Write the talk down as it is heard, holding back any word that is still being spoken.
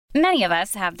Many of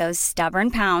us have those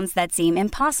stubborn pounds that seem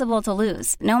impossible to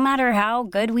lose, no matter how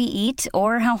good we eat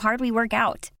or how hard we work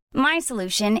out. My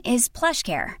solution is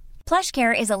PlushCare.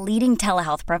 PlushCare is a leading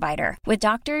telehealth provider with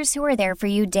doctors who are there for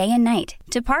you day and night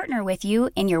to partner with you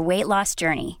in your weight loss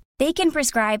journey. They can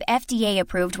prescribe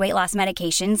FDA-approved weight loss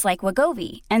medications like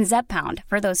Wegovy and Zepbound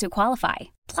for those who qualify.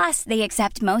 Plus, they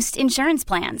accept most insurance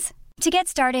plans. To get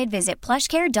started, visit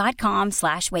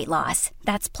plushcare.com/weightloss.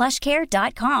 That's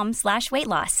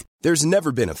plushcare.com/weightloss. There's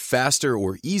never been a faster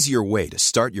or easier way to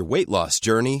start your weight loss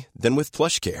journey than with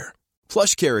PlushCare.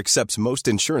 PlushCare accepts most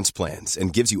insurance plans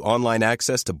and gives you online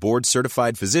access to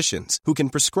board-certified physicians who can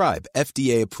prescribe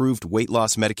FDA-approved weight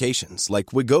loss medications like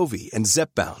Wegovy and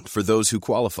Zepbound for those who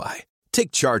qualify.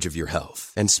 Take charge of your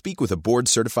health and speak with a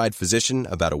board-certified physician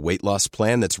about a weight loss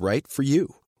plan that's right for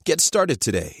you. Get started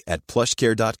today at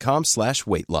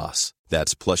plushcare.com/weightloss.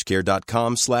 That's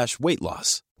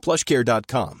plushcare.com/weightloss.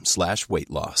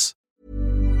 plushcare.com/weightloss.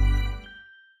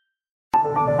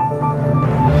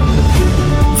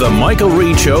 The Michael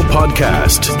Reade Show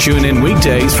podcast. Tune in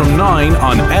weekdays from 9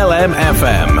 on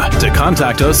LMFM. To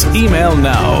contact us, email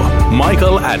now,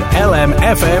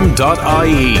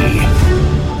 michael@lmfm.ie.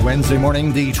 Wednesday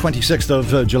morning, the 26th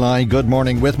of July. Good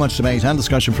morning, with much debate and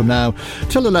discussion from now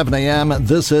till 11 a.m.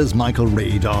 This is Michael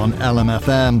Reade on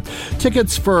LMFM.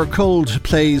 Tickets for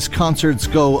Coldplay's concerts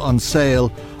go on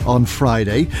sale on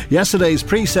Friday. Yesterday's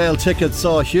pre-sale tickets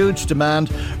saw huge demand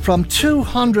from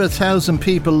 200,000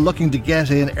 people looking to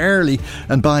get in early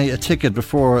and buy a ticket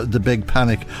before the big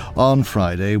panic on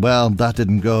Friday. Well, that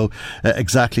didn't go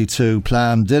exactly to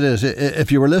plan, did it?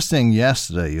 If you were listening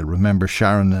yesterday, you'll remember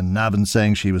Sharon and Navan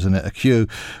saying she was in a queue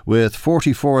with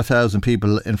 44,000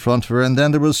 people in front of her. And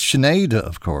then there was Sinead,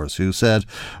 of course, who said,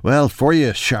 well, for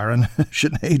you, Sharon.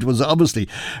 Sinead was obviously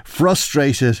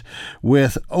frustrated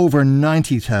with over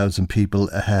 90,000 people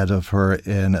ahead of her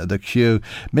in the queue.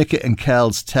 Mickey and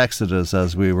Kells texted us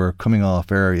as we were coming off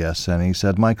air yesterday, and he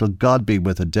said, Michael, God be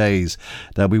with the days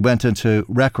that we went into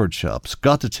record shops,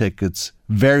 got the tickets,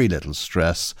 very little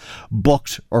stress,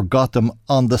 booked or got them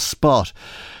on the spot.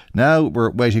 Now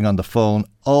we're waiting on the phone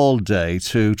all day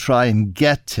to try and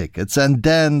get tickets, and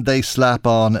then they slap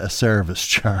on a service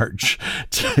charge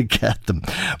to get them.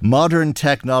 Modern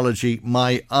technology,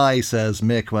 my eye, says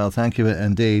Mick. Well, thank you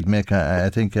indeed, Mick. I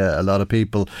think a lot of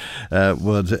people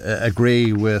would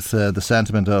agree with the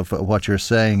sentiment of what you're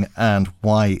saying. And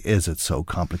why is it so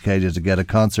complicated to get a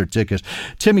concert ticket?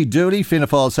 Timmy Dooley, Fianna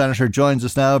Fáil Senator, joins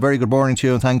us now. Very good morning to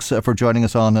you, and thanks for joining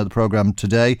us on the programme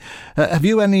today. Have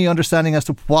you any understanding as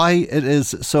to why it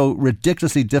is so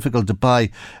ridiculously difficult to buy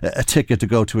a ticket to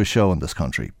go to a show in this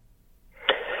country?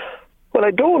 Well,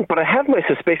 I don't, but I have my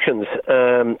suspicions,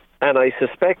 and I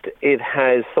suspect it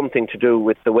has something to do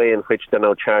with the way in which they're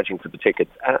now charging for the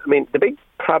tickets. I mean, the big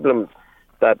problem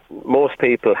that most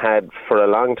people had for a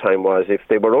long time was if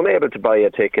they were unable to buy a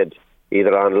ticket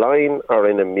either online or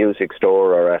in a music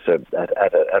store or at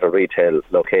a retail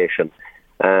location,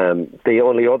 the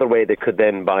only other way they could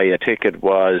then buy a ticket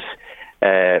was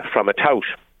from a tout,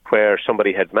 where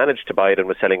somebody had managed to buy it and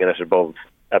was selling it at above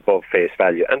face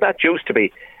value. And that used to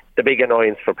be the big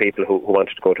annoyance for people who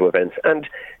wanted to go to events. And,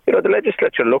 you know, the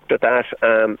legislature looked at that.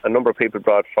 A number of people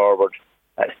brought forward,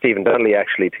 Stephen Donnelly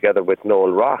actually, together with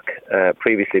Noel Rock,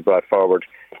 previously brought forward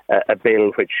a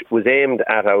bill which was aimed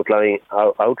at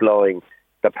outlawing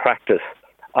the practice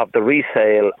of the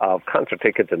resale of concert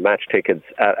tickets and match tickets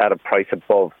at a price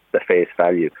above the face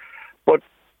value. But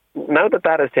now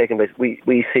that has taken place,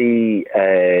 we see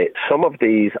some of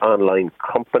these online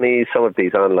companies, some of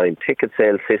these online ticket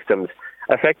sale systems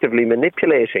effectively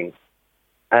manipulating,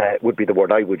 would be the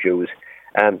word I would use,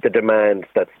 the demand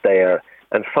that's there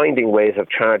and finding ways of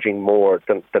charging more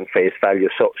than face value.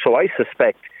 So I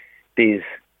suspect these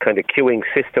kind of queuing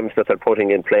systems that they're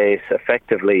putting in place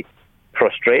effectively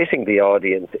frustrating the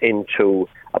audience into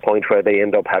a point where they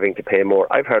end up having to pay more.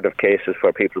 I've heard of cases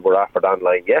where people were offered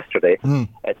online yesterday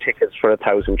tickets for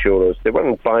 €1,000. They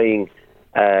weren't buying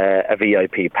a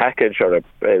VIP package or a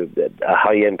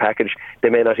high-end package. They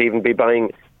may not even be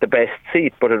buying the best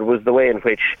seat, but it was the way in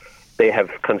which they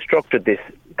have constructed this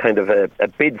kind of a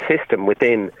bid system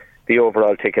within the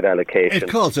overall ticket allocation. It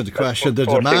calls into question the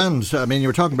demand. I mean, you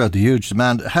were talking about the huge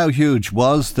demand. How huge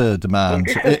was the demand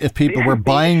if people were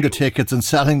buying the tickets and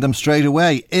selling them straight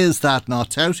away? Is that not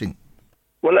touting?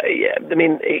 Well, yeah, I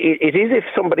mean, it is if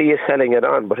somebody is selling it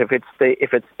on, but if it's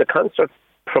the concert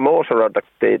promoter or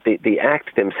the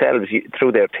act themselves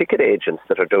through their ticket agents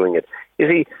that are doing it. You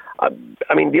see, I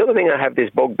mean, the other thing I have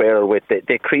this bugbear with,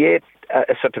 they create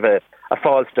a sort of a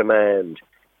false demand.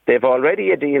 They've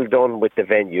already a deal done with the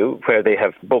venue where they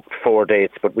have booked 4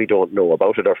 dates, but we don't know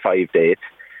about it, or 5 dates.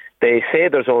 they say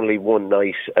there's only one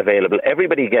night available.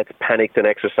 Everybody gets panicked and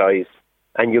exercised,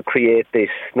 and you create this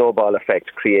snowball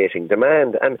effect, creating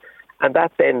demand, and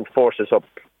that then forces up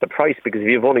the price, because if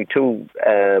you have only two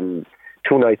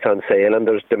nights on sale and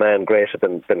there's demand greater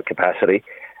than capacity,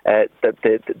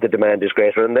 the demand is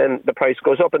greater, and then the price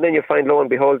goes up, and then you find, lo and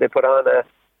behold, they put on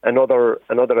another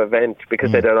event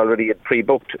because they're already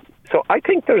pre-booked. So I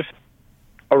think there's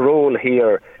a role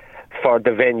here for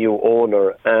the venue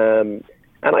owner,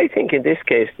 and I think in this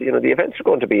case, the events are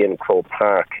going to be in Croke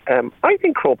Park. I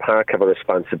think Croke Park have a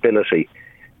responsibility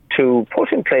to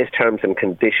put in place terms and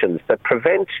conditions that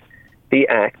prevent the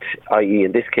act, i.e.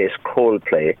 in this case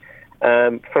Coldplay,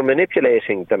 for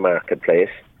manipulating the marketplace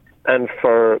and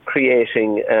for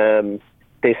creating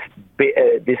this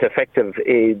effective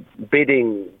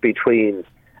bidding between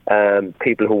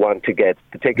people who want to get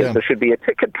the tickets. Yeah. There should be a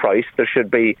ticket price, there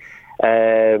should be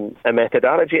a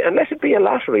methodology, and let it be a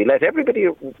lottery. Let everybody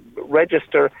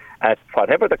register at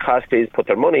whatever the cost is, put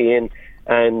their money in,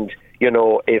 and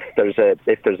if there's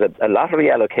a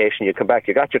lottery allocation, you come back,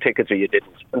 you got your tickets or you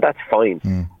didn't, and that's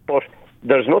fine. But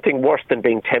there's nothing worse than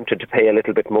being tempted to pay a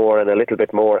little bit more and a little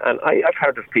bit more. And I've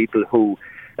heard of people who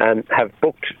have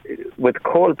booked with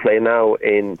Coldplay now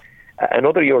in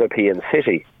another European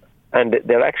city, and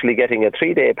they're actually getting a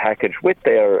 3-day package with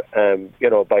their,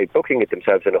 by booking it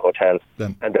themselves in a hotel,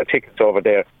 and their tickets over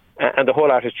there. And the whole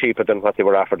lot is cheaper than what they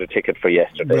were offered a ticket for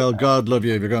yesterday. Well, God love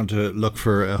you if you're going to look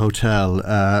for a hotel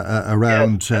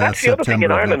around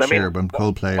September of next year when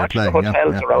Coldplay are playing.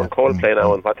 Hotels around Coldplay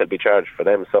now and what they'll be charged for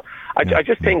them. So I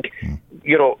just think,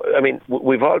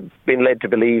 we've all been led to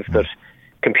believe that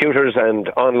computers and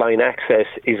online access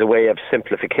is a way of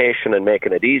simplification and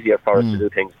making it easier for us to do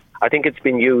things. I think it's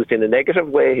been used in a negative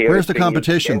way here. Where's the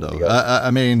competition, though?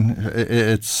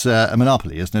 It's a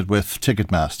monopoly, isn't it, with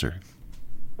Ticketmaster?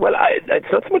 Well,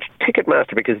 it's not so much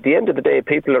Ticketmaster, because at the end of the day,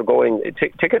 people are going...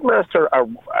 Ticketmaster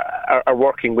are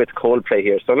working with Coldplay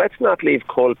here, so let's not leave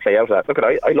Coldplay out of that. Look,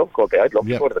 I love Coldplay. I'd love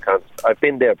to go to the concert. I've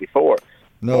been there before.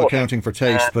 No accounting for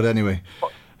taste, but anyway.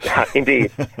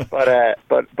 Indeed. But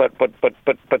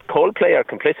Coldplay are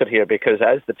complicit here, because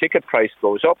as the ticket price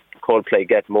goes up, Coldplay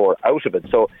get more out of it.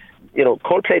 So,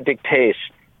 Coldplay dictate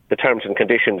the terms and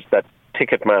conditions that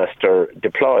Ticketmaster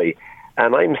deploy.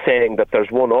 And I'm saying that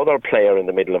there's one other player in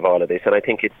the middle of all of this, and I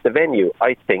think it's the venue.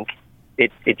 I think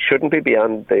it shouldn't be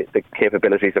beyond the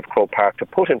capabilities of Croke Park to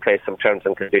put in place some terms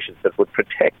and conditions that would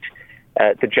protect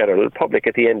the general public.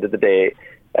 At the end of the day,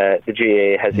 the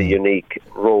GAA has a unique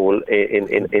role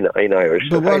in Irish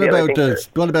But society.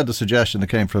 what about the suggestion that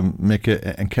came from Mick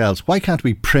and Kels? Why can't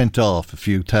we print off a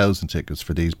few thousand tickets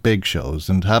for these big shows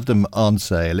and have them on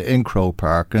sale in Croke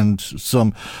Park and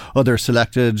some other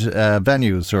selected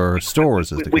venues or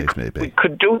stores, as the case may be? We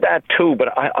could do that too, but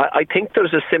I think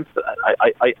there's a simple...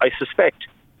 I suspect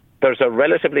there's a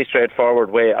relatively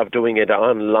straightforward way of doing it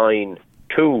online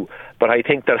too, but I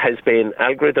think there has been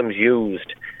algorithms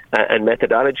used and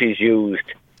methodologies used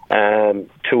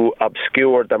to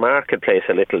obscure the marketplace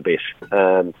a little bit.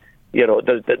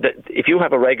 If you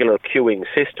have a regular queuing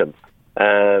system,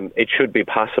 it should be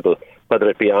possible, whether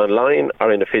it be online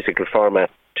or in a physical format,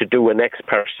 to do a next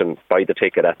person buy the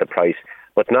ticket at the price,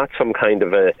 but not some kind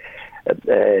of a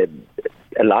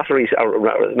lottery,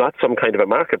 or not some kind of a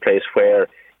marketplace where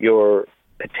you're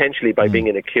potentially, by being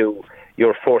in a queue,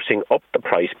 you're forcing up the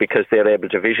price because they're able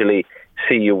to visually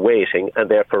see you waiting and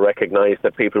therefore recognise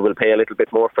that people will pay a little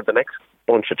bit more for the next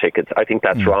bunch of tickets. I think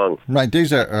that's wrong. Right,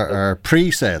 these are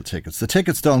pre-sale tickets. The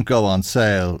tickets don't go on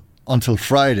sale until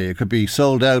Friday. It could be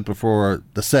sold out before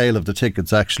the sale of the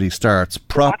tickets actually starts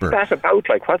proper. What's that about?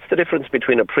 What's the difference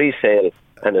between a pre-sale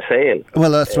and a sale? Well,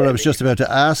 that's what I was just about to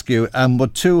ask you. And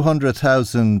with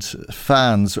 200,000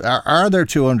 fans, are there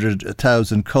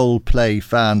 200,000 Coldplay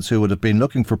fans who would have been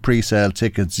looking for pre-sale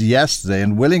tickets yesterday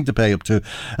and willing to pay up to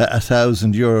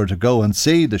 €1,000 to go and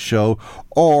see the show?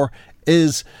 Or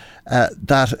is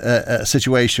that a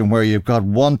situation where you've got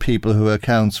one people who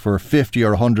accounts for 50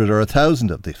 or 100 or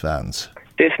 1,000 of the fans?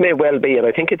 This may well be, and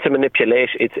I think it's a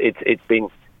manipulation. It's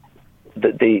being...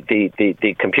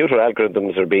 The computer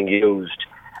algorithms are being used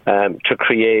to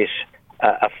create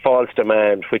a false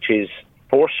demand, which is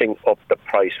forcing up the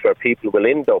price, where people will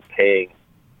end up paying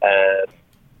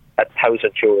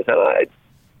 €1,000. And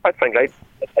quite frankly,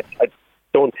 I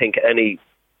don't think any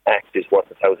act is worth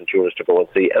 €1,000 to go and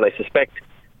see. And I suspect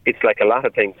it's like a lot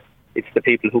of things. It's the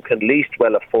people who can least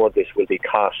well afford this will be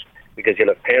caught, because you'll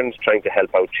have parents trying to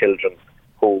help out children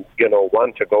who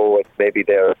want to go. It's maybe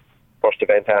their first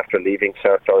event after leaving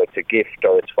cert, or it's a gift,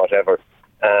 or it's whatever,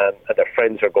 and their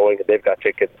friends are going and they've got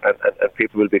tickets, and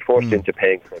people will be forced into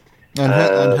paying for it.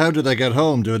 And how do they get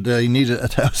home? Do they need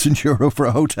 €1,000 for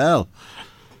a hotel?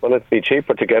 Well, it'd be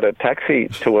cheaper to get a taxi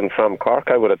to and from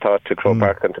Cork, I would have thought, to Croke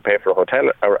Park than to pay for a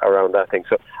hotel around that thing.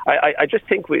 So I just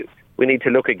think we need to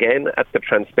look again at the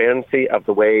transparency of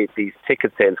the way these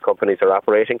ticket sales companies are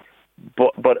operating.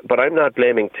 But I'm not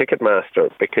blaming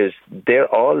Ticketmaster, because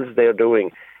all they're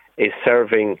doing is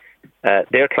serving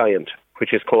their client,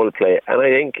 which is Coldplay. And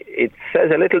I think it says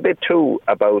a little bit too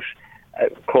about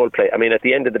Coldplay. I mean, at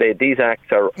the end of the day, these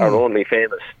acts are only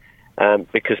famous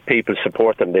because people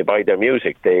support them. They buy their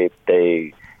music. They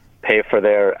pay for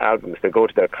their albums. They go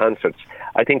to their concerts.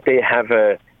 I think they have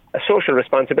a social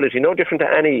responsibility, no different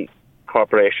to any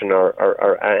corporation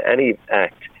or any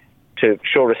act, to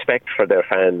show respect for their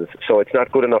fans. So it's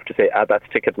not good enough to say, that's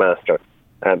Ticketmaster.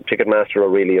 Ticketmaster are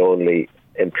really only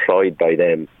employed by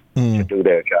them to do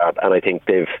their job. And I think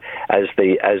they've, as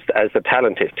the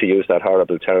talent, to use that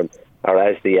horrible term, or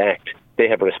as the act, they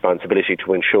have a responsibility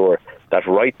to ensure that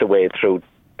right the way through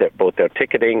both their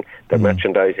ticketing, their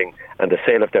merchandising, and the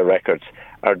sale of their records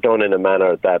are done in a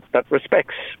manner that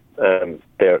respects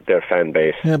their fan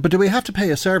base. Yeah, but do we have to pay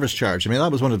a service charge? I mean,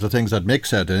 that was one of the things that Mick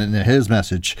said in his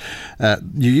message.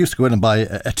 You used to go in and buy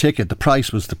a ticket. The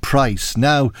price was the price.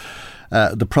 Now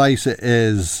the price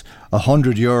is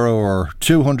 €100 or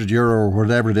 €200 or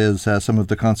whatever it is. Some of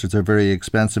the concerts are very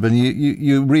expensive, and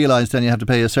you realise then you have to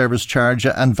pay a service charge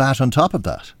and VAT on top of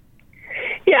that.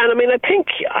 Yeah, and I mean, I think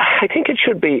it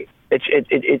should be.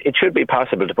 It should be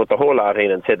possible to put the whole lot in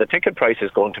and say the ticket price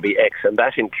is going to be X, and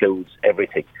that includes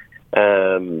everything.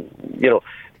 Again,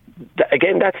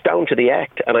 that's down to the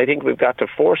act, and I think we've got to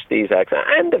force these acts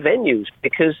and the venues,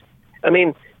 because, I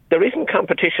mean, there isn't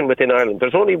competition within Ireland.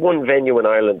 There's only one venue in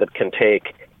Ireland that can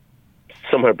take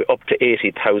somewhere up to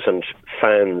 80,000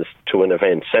 fans to an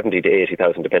event, 70 to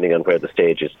 80,000 depending on where the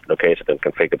stage is located and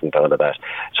configured and all of that.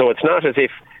 So it's not as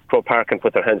if Croke Park can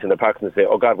put their hands in their pockets and say,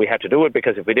 oh God, we had to do it,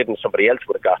 because if we didn't, somebody else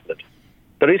would have gotten it.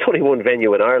 There is only one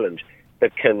venue in Ireland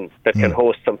that can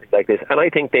host something like this, and I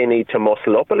think they need to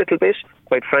muscle up a little bit,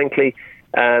 quite frankly,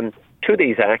 to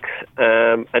these acts,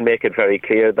 and make it very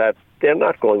clear that they're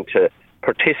not going to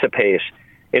participate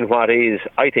in what is,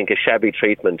 I think, a shabby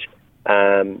treatment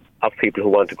of people who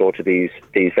want to go to these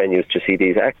venues to see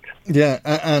these acts. Yeah,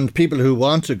 and people who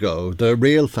want to go, the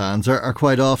real fans, are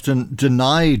quite often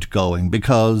denied going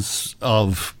because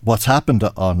of what's happened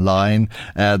online.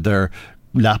 Their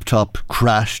laptop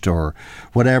crashed or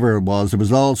whatever it was. There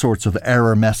was all sorts of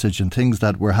error message and things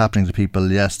that were happening to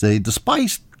people yesterday,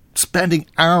 despite spending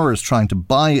hours trying to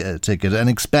buy a ticket, an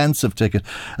expensive ticket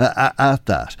at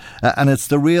that. And it's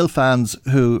the real fans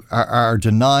who are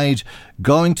denied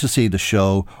going to see the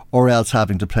show, or else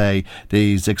having to pay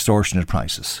these extortionate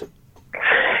prices.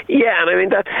 Yeah, and I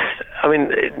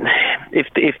mean,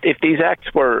 if these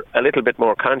acts were a little bit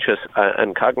more conscious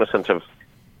and cognizant of,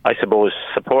 I suppose,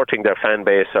 supporting their fan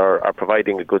base or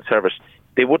providing a good service,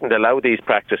 they wouldn't allow these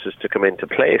practices to come into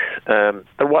place. There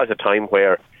was a time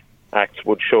where acts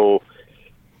would show,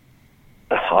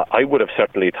 I would have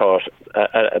certainly thought,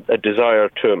 a desire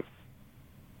to,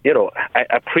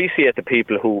 appreciate the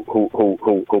people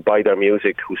who buy their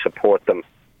music, who support them.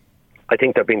 I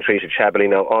think they're being treated shabbily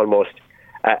now, almost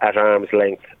at arm's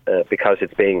length, because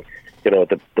it's being,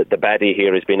 the baddie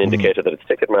here has been indicated that it's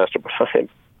Ticketmaster, but I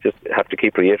just have to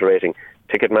keep reiterating,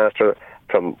 Ticketmaster,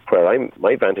 from where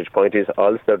my vantage point is,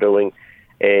 all they're doing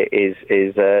is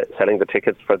selling the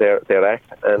tickets for their act,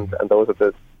 and those are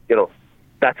the,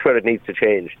 that's where it needs to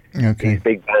change. Okay. These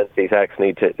big bands, these acts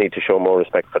need to show more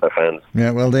respect for their fans. Yeah,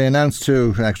 well, they announced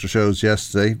 2 extra shows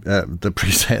yesterday. The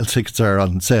pre-sale tickets are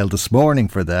on sale this morning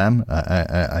for them.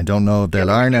 I don't know if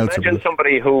they'll iron out. Imagine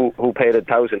somebody who paid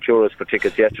 €1,000 for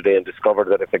tickets yesterday and discovered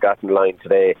that if they got in line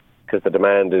today, because the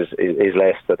demand is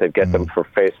less, that they'd get them for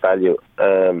face value.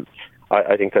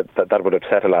 I think that would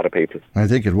upset a lot of people. I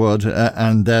think it would.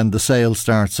 And then the sale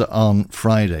starts on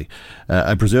Friday.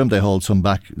 I presume they hold some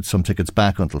tickets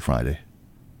back until Friday.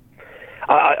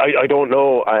 I don't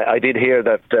know. I did hear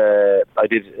that. I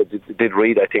did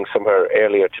read, I think, somewhere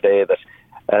earlier today that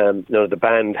the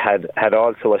band had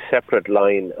also a separate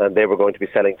line, and they were going to be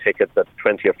selling tickets at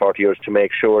 20 or 40 euros to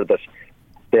make sure that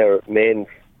their main,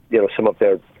 some of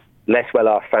their less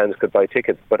well-off fans could buy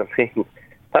tickets. But I mean,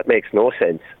 that makes no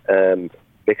sense,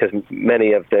 because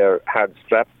many of their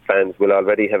hard-strapped fans will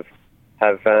already have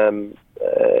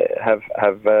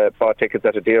bought tickets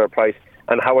at a dearer price.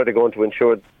 And how are they going to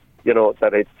ensure,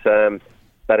 that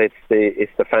that it's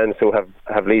the fans who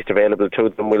have least available to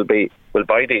them will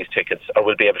buy these tickets or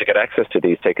will be able to get access to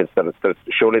these tickets. That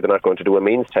surely they're not going to do a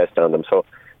means test on them. So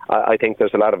I think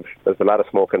there's a lot of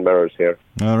smoke and mirrors here.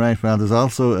 All right. Well, there's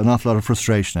also an awful lot of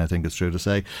frustration, I think it's true to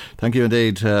say. Thank you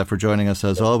indeed for joining us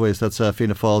as always. That's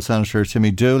Fianna Fáil Senator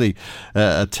Timmy Dooley.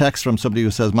 A text from somebody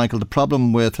who says, Michael, the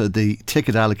problem with the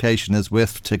ticket allocation is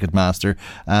with Ticketmaster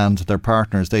and their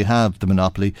partners. They have the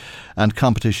monopoly and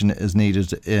competition is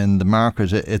needed in the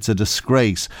market. It's a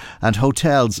disgrace, and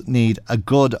hotels need a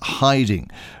good hiding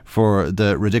for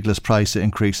the ridiculous price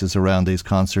increases around these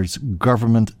concerts.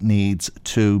 Government needs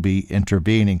to be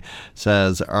intervening,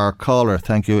 says our caller.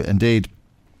 Thank you indeed.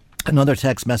 Another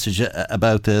text message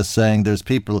about this saying there's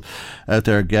people out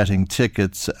there getting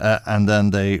tickets and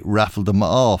then they raffle them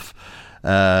off.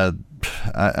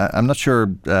 I'm not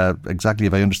sure exactly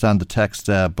if I understand the text,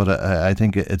 but I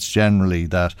think it's generally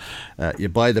that you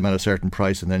buy them at a certain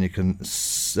price and then you can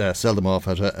sell them off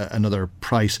at another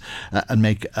price and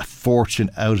make a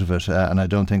fortune out of it. And I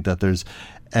don't think that there's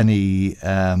any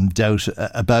doubt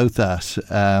about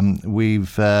that.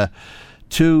 We've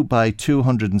 2 by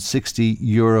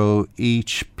 €260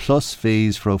 each, plus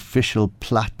fees for official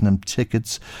platinum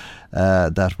tickets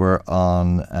that were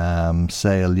on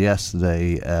sale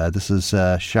yesterday. This is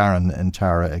Sharon in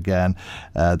Tara again.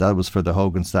 That was for the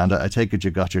Hogan stand. I take it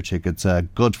you got your tickets.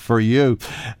 Good for you.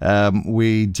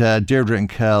 We'd Deirdre and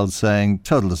Kel saying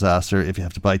total disaster if you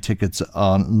have to buy tickets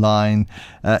online.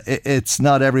 It's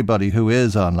not everybody who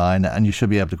is online, and you should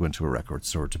be able to go into a record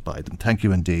store to buy them. Thank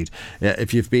you indeed.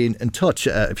 If you've been in touch,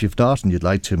 if you've not and you'd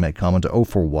like to make comment,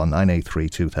 041 983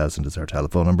 2000 is our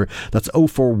telephone number. That's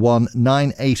 041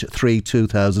 983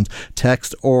 2000.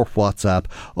 Text or WhatsApp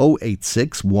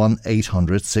 086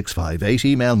 1800 658.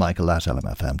 Email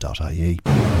michael@lmfm.ie.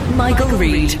 Michael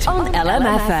Reade on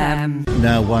LMFM.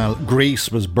 Now, while Greece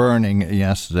was burning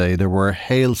yesterday, there were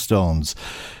hailstones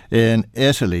in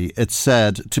Italy. It's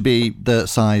said to be the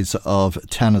size of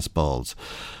tennis balls.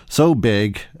 So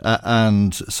big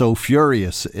and so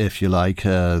furious, if you like,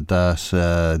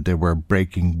 that they were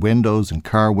breaking windows and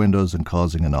car windows and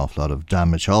causing an awful lot of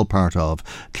damage, all part of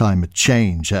climate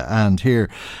change. And here,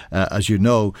 as you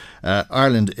know,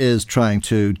 Ireland is trying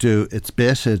to do its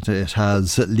bit. It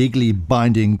has legally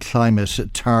binding climate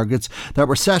targets that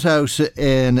were set out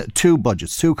in two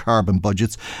carbon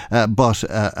budgets. But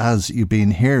as you've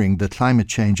been hearing, the Climate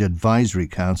Change Advisory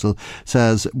Council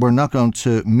says we're not going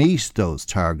to meet those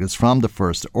targets from the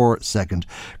first or second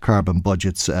carbon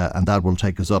budgets, and that will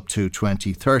take us up to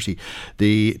 2030.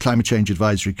 The Climate Change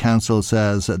Advisory Council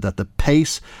says that the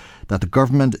pace that the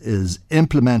government is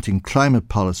implementing climate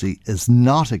policy is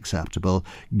not acceptable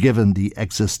given the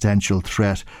existential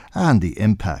threat and the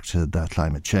impact that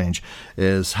climate change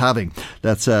is having.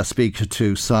 Let's speak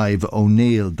to Sive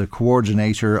O'Neill, the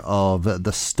coordinator of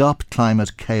the Stop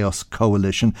Climate Chaos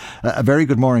Coalition. A very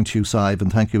good morning to you, Sive,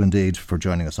 and thank you indeed for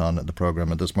joining us on the programme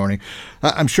this morning.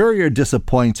 I'm sure you're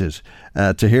disappointed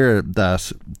to hear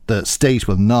that the state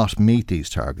will not meet these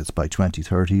targets by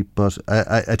 2030, but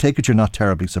I take it you're not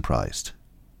terribly surprised.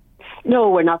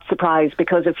 No, we're not surprised,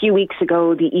 because a few weeks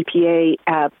ago the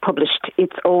EPA published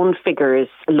its own figures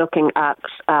looking at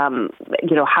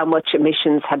how much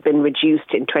emissions had been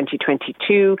reduced in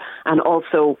 2022 and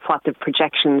also what the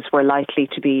projections were likely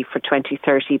to be for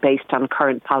 2030 based on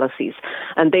current policies.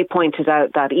 And they pointed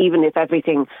out that even if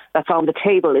everything that's on the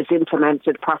table is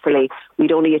implemented properly,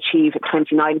 we'd only achieve a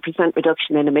 29%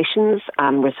 reduction in emissions,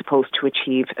 and we're supposed to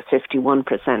achieve a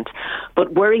 51%.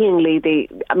 But worryingly,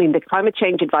 the Climate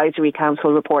Change Advisory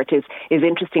Council report is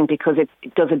interesting because it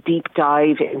does a deep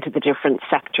dive into the different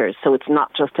sectors. So it's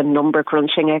not just a number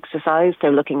crunching exercise.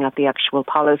 They're looking at the actual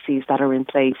policies that are in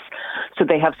place. So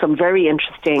they have some very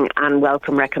interesting and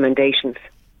welcome recommendations.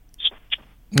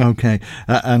 Okay.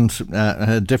 And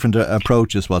a different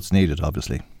approach is what's needed,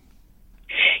 obviously.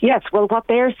 Yes, well, what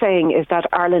they're saying is that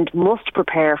Ireland must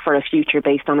prepare for a future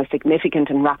based on a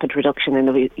significant and rapid reduction in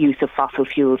the use of fossil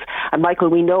fuels. And Michael,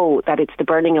 we know that it's the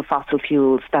burning of fossil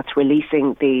fuels that's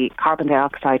releasing the carbon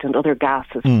dioxide and other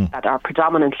gases that are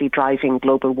predominantly driving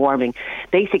global warming.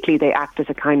 Basically, they act as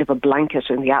a kind of a blanket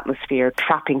in the atmosphere,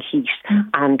 trapping heat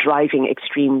and driving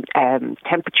extreme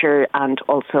temperature and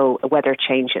also weather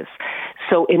changes.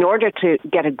 So in order to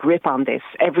get a grip on this,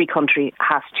 every country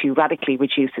has to radically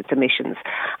reduce its emissions.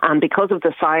 And because of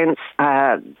the science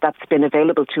that's been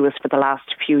available to us for the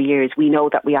last few years, we know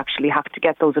that we actually have to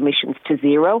get those emissions to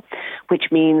zero, which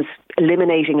means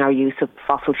eliminating our use of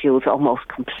fossil fuels almost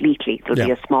completely. There'll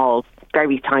be a small,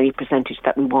 very tiny percentage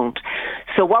that we won't.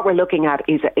 So what we're looking at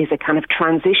is a kind of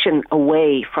transition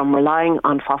away from relying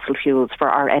on fossil fuels for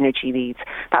our energy needs.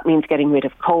 That means getting rid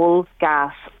of coal,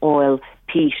 gas, oil,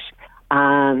 peat,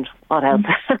 and what else?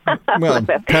 Well,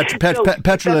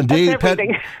 petrol and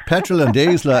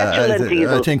diesel,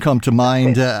 I think, come to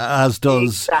mind, as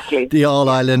does the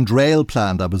All-Ireland Rail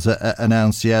Plan that was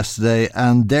announced yesterday,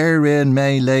 and therein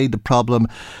may lay the problem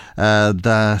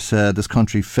that this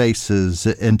country faces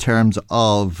in terms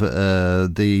of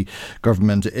the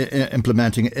government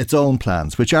implementing its own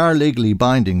plans, which are legally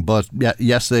binding. But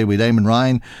yesterday we had Eamon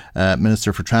Ryan,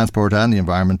 Minister for Transport and the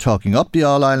Environment, talking up the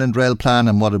All-Ireland Rail Plan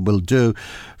and what it will do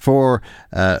for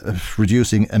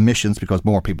reducing emissions, because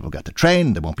more people will get the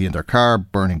train, they won't be in their car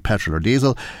burning petrol or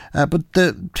diesel. But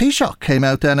the Taoiseach came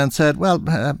out then and said, well,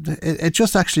 it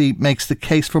just actually makes the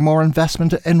case for more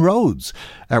investment in roads,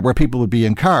 where people would be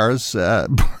in cars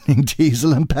burning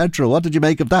diesel and petrol. What did you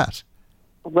make of that?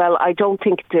 Well, I don't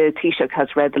think the Taoiseach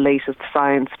has read the latest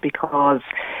science, because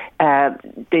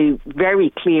the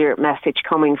very clear message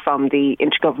coming from the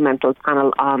Intergovernmental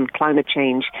Panel on Climate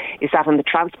Change is that in the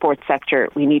transport sector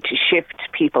we need to shift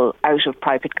people out of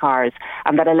private cars,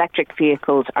 and that electric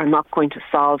vehicles are not going to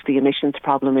solve the emissions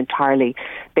problem entirely.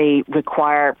 They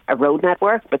require a road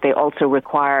network, but they also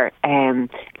require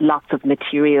lots of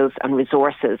materials and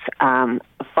resources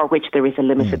for which there is a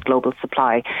limited global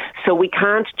supply. So we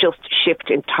can't just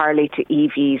shift entirely to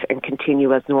EVs and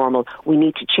continue as normal. We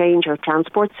need to change our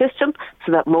transport system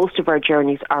so that most of our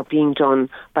journeys are being done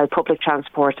by public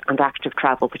transport and active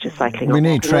travel, which is cycling. We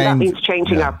need trains. That means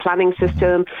changing our planning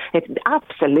system. It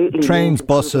absolutely trains,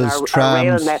 buses,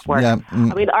 trams. Rail network. I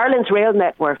mean, Ireland's rail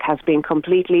network has been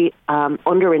completely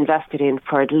underinvested in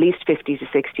for at least 50 to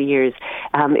 60 years.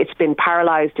 It's been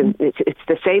paralysed, and it's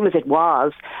the same as it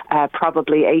was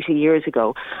probably 80 years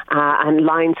ago, and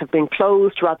lines have been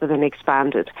closed rather than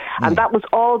expanded. And that was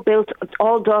all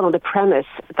done on the premise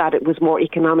that it was more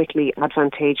economically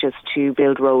advantageous to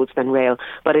build roads than rail.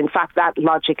 But in fact, that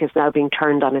logic is now being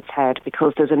turned on its head,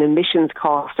 because there's an emissions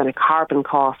cost and a carbon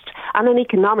cost and an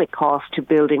economic cost to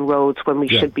building roads when we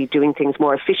should be doing things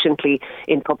more efficiently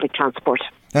in public transport.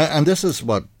 And this is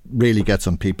what really gets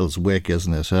on people's wick,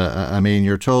 isn't it? I mean,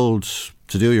 you're told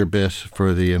to do your bit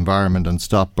for the environment and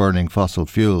stop burning fossil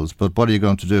fuels, but what are you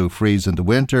going to do? Freeze in the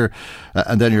winter?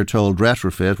 And then you're told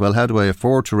retrofit. Well, how do I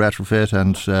afford to retrofit?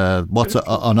 And what's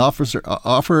on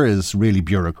offer is really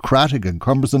bureaucratic and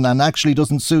cumbersome and actually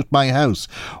doesn't suit my house.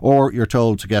 Or you're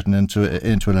told to get into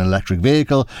an electric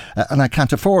vehicle, and I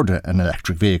can't afford an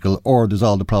electric vehicle, or there's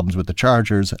all the problems with the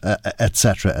chargers,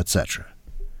 etc., etc.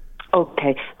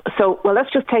 Okay, so let's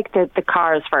just take the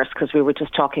cars first, because we were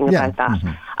just talking about that. Mm-hmm.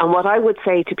 And what I would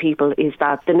say to people is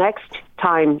that the next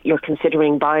time you're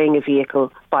considering buying a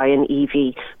vehicle, buy an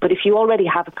EV. But if you already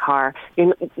have a car,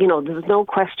 you know, there's no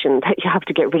question that you have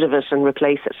to get rid of it and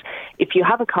replace it. If you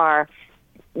have a car,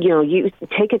 you know, you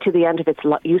take it to the end of its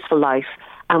useful life,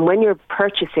 and when you're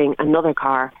purchasing another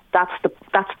car, that's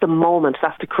the moment,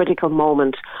 that's the critical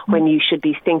moment when you should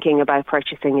be thinking about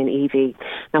purchasing an EV.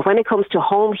 Now, when it comes to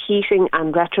home heating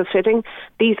and retrofitting,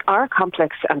 these are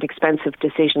complex and expensive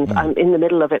decisions. I'm in the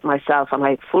middle of it myself, and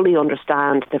I fully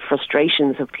understand the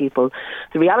frustrations of people.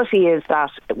 The reality is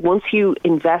that once you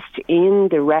invest in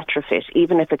the retrofit,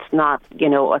 even if it's not, you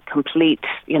know, a complete,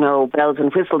 you know, bells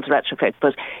and whistles retrofit,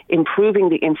 but improving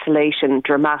the insulation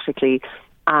dramatically,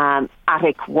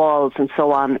 attic walls and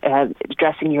so on,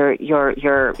 dressing your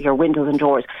windows and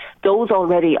doors, those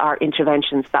already are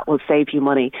interventions that will save you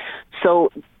money.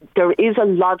 So there is a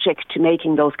logic to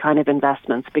making those kind of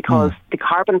investments, because the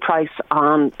carbon price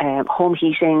on home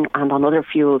heating and on other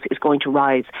fuels is going to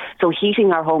rise. So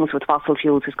heating our homes with fossil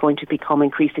fuels is going to become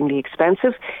increasingly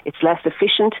expensive. It's less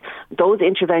efficient. Those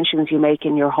interventions you make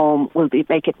in your home will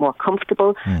make it more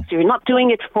comfortable. So you're not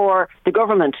doing it for the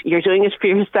government, you're doing it for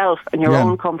yourself and your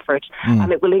own comfort.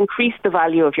 And it will increase the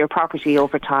value of your property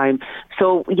over time.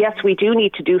 So yes, we do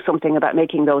need to do something about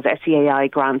making those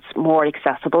SEAI grants more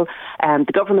accessible.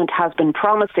 The government has been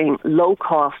promising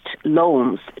low-cost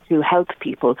loans to help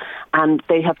people, and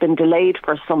they have been delayed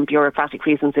for some bureaucratic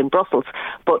reasons in Brussels.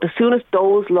 But as soon as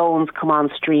those loans come on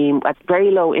stream at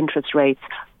very low interest rates,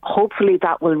 hopefully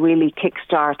that will really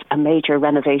kickstart a major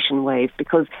renovation wave,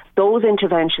 because those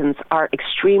interventions are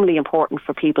extremely important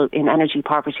for people in energy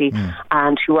poverty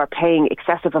and who are paying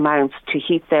excessive amounts to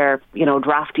heat their,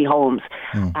 drafty homes.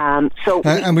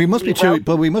 We must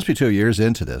be 2 years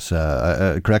into this.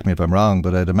 Correct me if I'm wrong,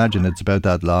 but I'd imagine it's about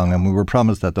that long. And we were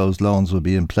promised that those loans would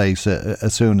be in place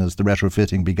as soon as the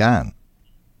retrofitting began.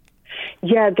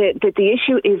 Yeah, the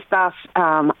issue is that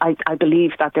I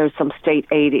believe that there's some state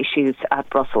aid issues at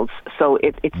Brussels. So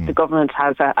the government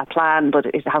has a plan, but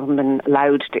it hasn't been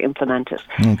allowed to implement it.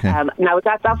 Okay. Now,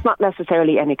 that's not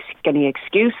necessarily any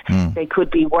excuse. They could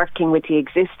be working with the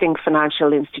existing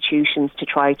financial institutions to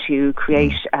try to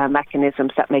create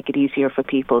mechanisms that make it easier for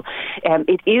people.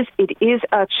 It is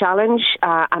a challenge,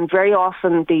 and very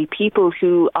often the people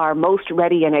who are most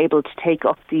ready and able to take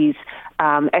up these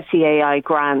SEAI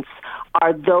grants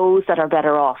are those that are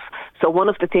better off. So one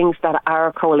of the things that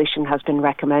our coalition has been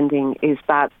recommending is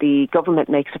that the government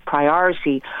makes a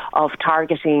priority of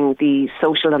targeting the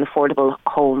social and affordable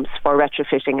homes for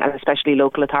retrofitting, and especially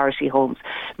local authority homes.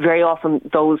 Very often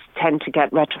those tend to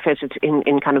get retrofitted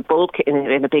in kind of bulk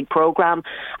in a big programme,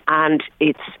 and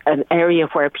it's an area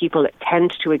where people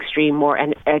tend to experience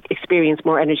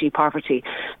more energy poverty.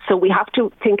 So we have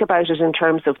to think about it in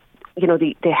terms of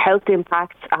the health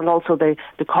impacts and also the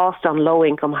cost on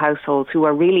low-income households who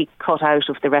are really cut out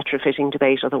of the retrofitting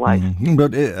debate otherwise.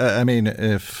 But,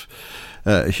 if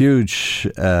a huge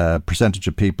percentage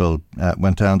of people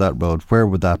went down that road, where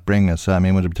would that bring us? I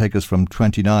mean, would it take us from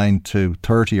 29 to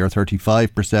 30 or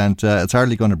 35%? It's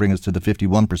hardly going to bring us to the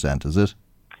 51%, is it?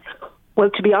 Well,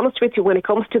 to be honest with you, when it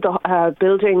comes to the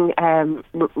building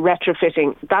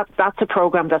retrofitting, that's a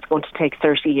programme that's going to take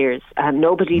 30 years. And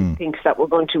nobody thinks that we're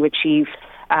going to achieve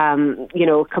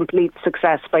complete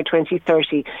success by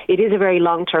 2030. It is a very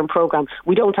long-term programme.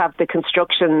 We don't have the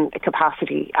construction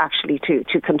capacity actually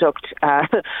to conduct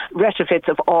retrofits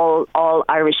of all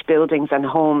Irish buildings and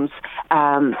homes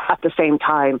at the same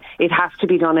time. It has to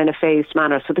be done in a phased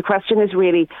manner. So the question is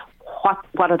really,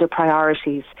 what are the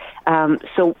priorities?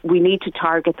 So we need to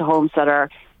target the homes that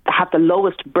have the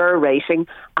lowest BER rating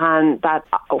and that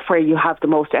where you have the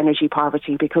most energy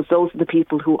poverty, because those are the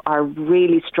people who are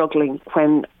really struggling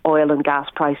when oil and gas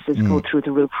prices go through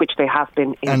the roof, which they have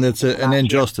been. And it's an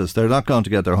injustice. They're not going to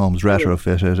get their homes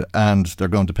retrofitted and they're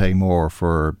going to pay more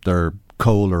for their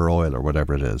coal or oil or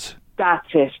whatever it is. That's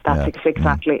it.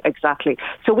 Exactly.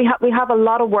 So we have a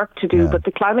lot of work to do, but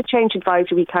the Climate Change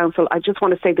Advisory Council, I just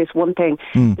want to say this one thing.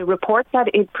 The report that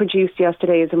it produced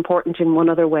yesterday is important in one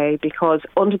other way, because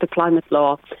under the climate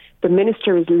law, the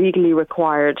minister is legally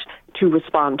required to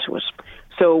respond to it.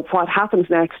 So what happens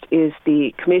next is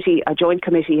the committee, a joint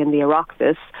committee in the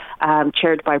Oireachtas,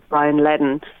 chaired by Brian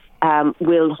Ledden,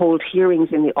 will hold hearings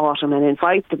in the autumn and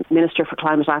invite the Minister for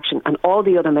Climate Action and all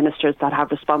the other ministers that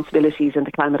have responsibilities in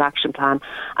the Climate Action Plan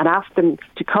and ask them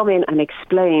to come in and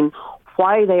explain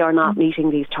why they are not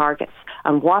meeting these targets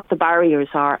and what the barriers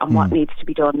are and what needs to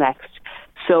be done next.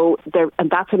 So and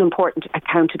that's an important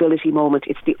accountability moment.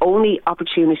 It's the only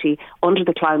opportunity under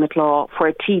the climate law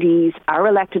where TDs, our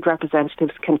elected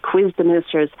representatives, can quiz the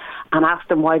ministers and ask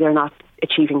them why they're not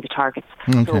achieving the targets.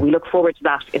 Okay. So we look forward to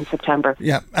that in September.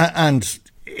 Yeah, and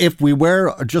if we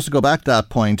were, just to go back to that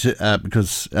point,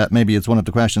 because maybe it's one of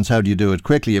the questions, how do you do it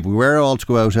quickly? If we were all to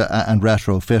go out and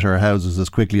retrofit our houses as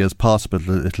quickly as possible,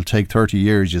 it'll take 30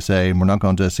 years, you say, and we're not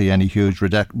going to see any huge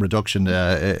reduction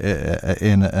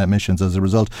in emissions as a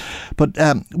result. But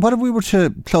what if we were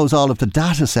to close all of the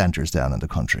data centres down in the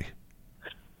country?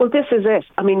 Well, this is it.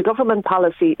 I mean, government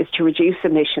policy is to reduce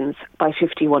emissions by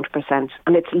 51%,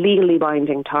 and it's legally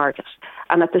binding target.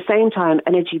 And at the same time,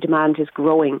 energy demand is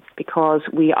growing because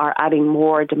we are adding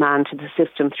more demand to the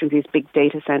system through these big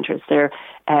data centres. They're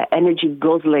energy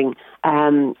guzzling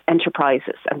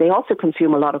enterprises, and they also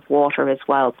consume a lot of water as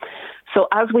well. So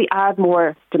as we add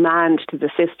more demand to the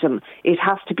system, it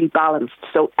has to be balanced.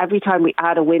 So every time we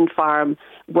add a wind farm,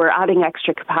 we're adding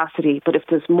extra capacity. But if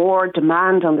there's more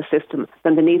demand on the system,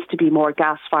 then there needs to be more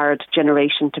gas-fired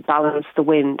generation to balance the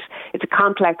wind. It's a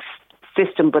complex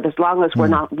system, but as long as we're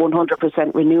not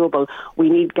 100% renewable, we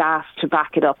need gas to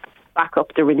back up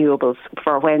the renewables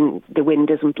for when the wind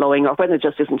isn't blowing or when there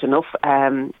just isn't enough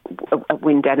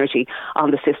wind energy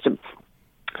on the system.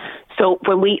 So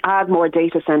when we add more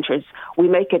data centres, we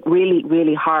make it really,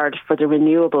 really hard for the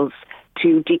renewables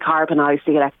to decarbonise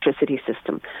the electricity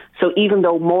system. So even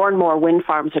though more and more wind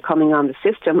farms are coming on the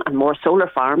system and more solar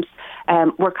farms,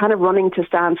 we're kind of running to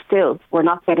stand still. We're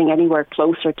not getting anywhere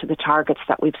closer to the targets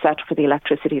that we've set for the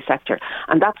electricity sector.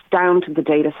 And that's down to the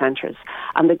data centres.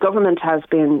 And the government has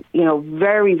been,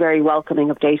 very, very welcoming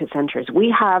of data centres.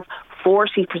 We have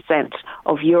 40%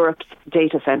 of Europe's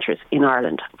data centres in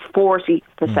Ireland.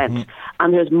 40%.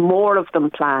 And there's more of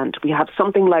them planned. We have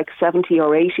something like 70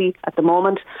 or 80 at the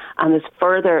moment, and there's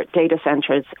further data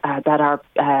centres that are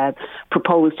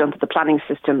proposed under the planning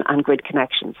system and grid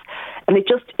connections. And it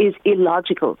just is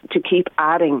illogical to keep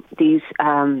adding these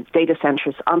data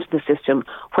centres onto the system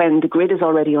when the grid is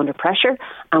already under pressure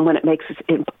and when it makes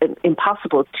it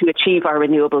impossible to achieve our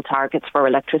renewable targets for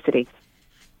electricity.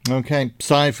 OK,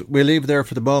 Sive, we'll leave there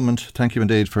for the moment. Thank you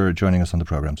indeed for joining us on the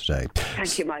programme today.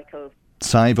 Thank you, Michael.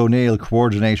 Sive O'Neill,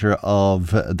 coordinator of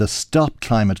the Stop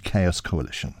Climate Chaos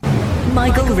Coalition.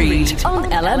 Michael Reade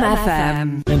on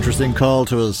LMFM. Interesting call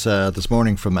to us this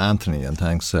morning from Anthony, and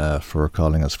thanks for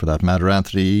calling us for that matter,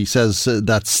 Anthony. He says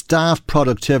that staff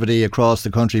productivity across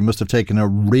the country must have taken a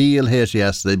real hit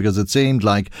yesterday because it seemed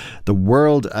like the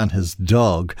world and his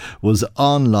dog was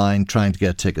online trying to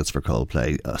get tickets for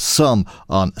Coldplay, some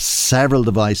on several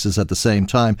devices at the same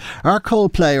time. Are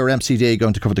Coldplay or MCD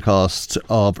going to cover the cost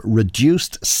of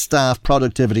reduced staff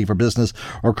productivity for business,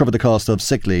 or cover the cost of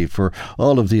sick leave for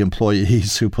all of the employees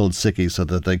who pulled sickie so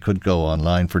that they could go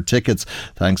online for tickets?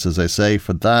 Thanks, as I say,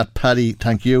 for that. Paddy,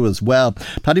 thank you as well.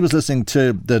 Paddy was listening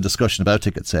to the discussion about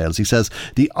ticket sales. He says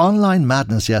the online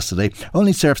madness yesterday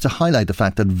only serves to highlight the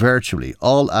fact that virtually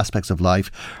all aspects of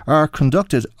life are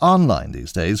conducted online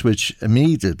these days, which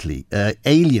immediately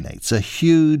alienates a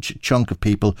huge chunk of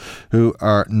people who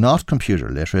are not computer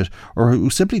literate or who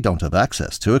simply don't have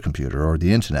access to a computer or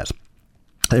the internet.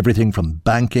 Everything from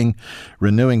banking,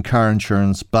 renewing car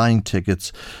insurance, buying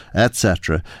tickets,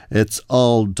 etc. It's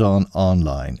all done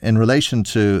online. In relation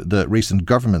to the recent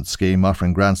government scheme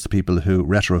offering grants to people who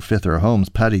retrofit their homes,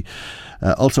 Paddy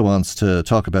also wants to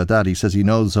talk about that. He says he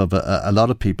knows of a lot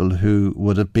of people who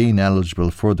would have been eligible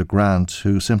for the grant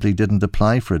who simply didn't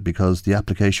apply for it because the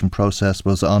application process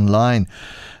was online.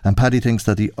 And Paddy thinks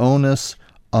that the onus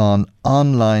on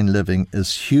online living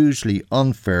is hugely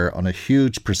unfair on a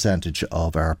huge percentage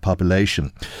of our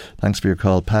population. Thanks for your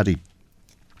call, Paddy.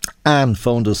 Anne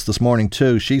phoned us this morning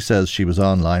too. She says she was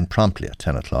online promptly at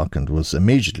 10 o'clock and was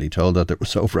immediately told that there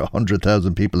was over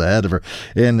 100,000 people ahead of her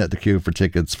in the queue for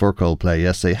tickets for Coldplay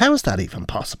yesterday. How is that even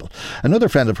possible? Another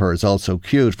friend of hers also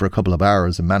queued for a couple of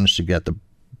hours and managed to get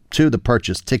to the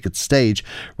purchase ticket stage,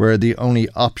 where the only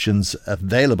options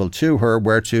available to her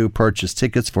were to purchase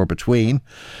tickets for between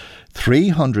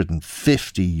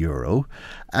 €350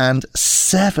 and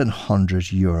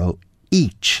 €700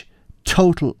 each.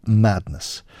 Total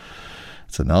madness.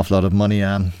 It's an awful lot of money,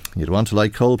 Anne. You'd want to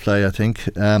like Coldplay, I think.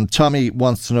 Tommy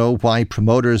wants to know why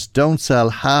promoters don't sell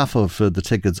half of the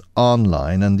tickets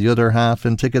online and the other half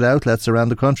in ticket outlets around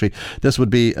the country. This would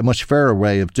be a much fairer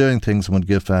way of doing things and would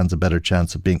give fans a better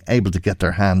chance of being able to get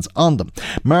their hands on them.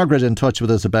 Margaret in touch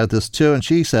with us about this too, and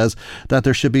she says that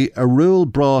there should be a rule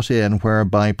brought in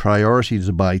whereby priority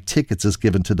to buy tickets is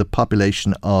given to the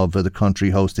population of the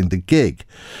country hosting the gig.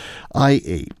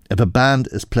 i.e., if a band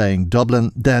is playing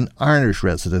Dublin, then Irish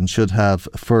residents should have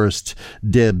first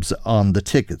dibs on the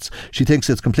tickets. She thinks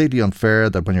it's completely unfair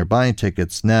that when you're buying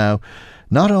tickets now,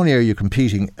 not only are you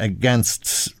competing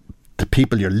against the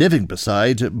people you're living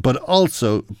beside, but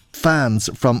also fans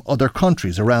from other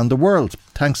countries around the world.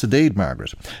 Thanks indeed,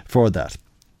 Margaret, for that.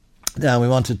 Now, we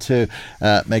wanted to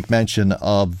make mention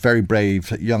of very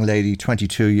brave young lady,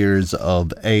 22 years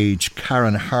of age,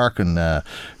 Karen Harkin,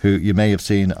 who you may have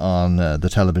seen on the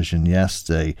television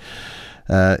yesterday.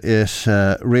 It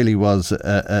really was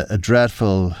a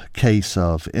dreadful case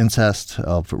of incest,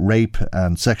 of rape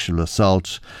and sexual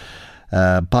assault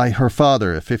by her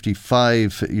father, a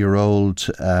 55-year-old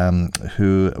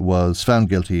who was found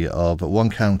guilty of one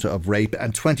count of rape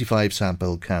and 25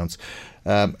 sample counts.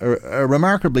 A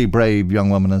remarkably brave young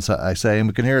woman, as I say, and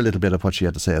we can hear a little bit of what she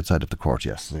had to say outside of the court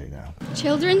yesterday now.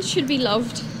 Children should be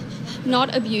loved,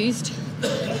 not abused.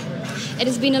 It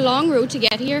has been a long road to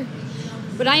get here,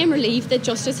 but I am relieved that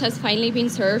justice has finally been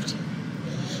served.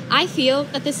 I feel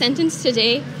that the sentence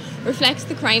today reflects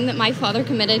the crime that my father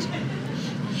committed.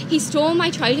 He stole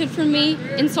my childhood from me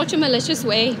in such a malicious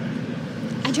way,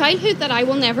 a childhood that I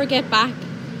will never get back.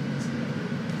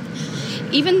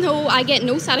 Even though I get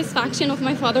no satisfaction of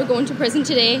my father going to prison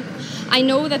today, I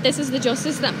know that this is the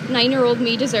justice that 9-year-old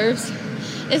me deserves.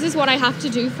 This is what I have to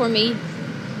do for me.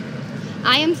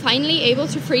 I am finally able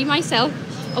to free myself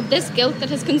of this guilt that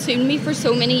has consumed me for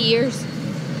so many years.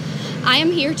 I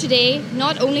am here today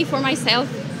not only for myself,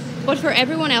 but for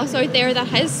everyone else out there that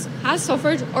has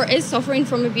suffered or is suffering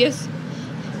from abuse.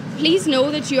 Please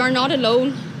know that you are not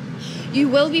alone. You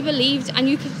will be believed,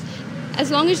 and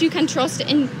as long as you can trust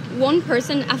in one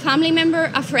person, a family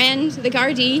member, a friend, the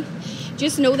Gardaí,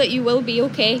 just know that you will be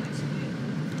okay.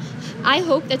 I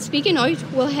hope that speaking out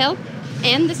will help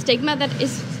end the stigma that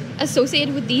is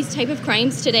associated with these type of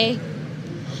crimes today.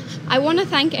 I want to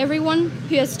thank everyone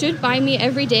who has stood by me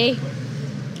every day.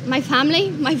 My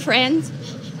family, my friends,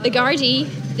 the Gardaí,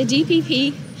 the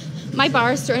DPP, my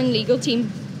barrister and legal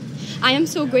team. I am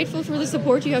so grateful for the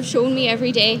support you have shown me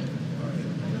every day.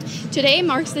 Today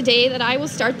marks the day that I will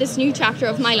start this new chapter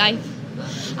of my life.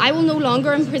 I will no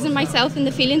longer imprison myself in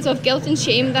the feelings of guilt and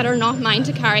shame that are not mine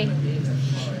to carry.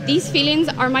 These feelings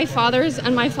are my father's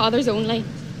and my father's only.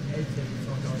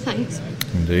 Thanks.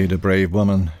 Indeed, a brave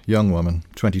woman, young woman,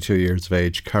 22 years of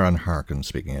age, Karen Harkin,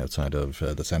 speaking outside of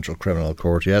the Central Criminal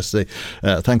Court yesterday.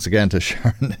 Thanks again to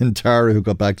Sharon in Tara, who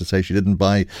got back to say she didn't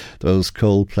buy those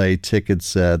Coldplay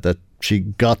tickets that she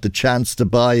got the chance to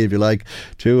buy, if you like,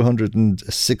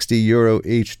 €260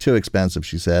 each. Too expensive,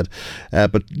 she said.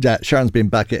 But Sharon's been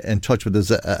back in touch with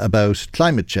us about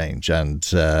climate change and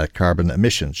carbon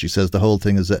emissions. She says the whole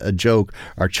thing is a joke.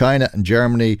 Are China and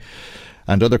Germany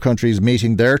and other countries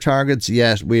meeting their targets,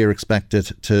 yet we are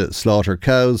expected to slaughter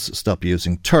cows, stop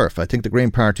using turf? I think the Green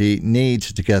Party need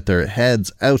to get their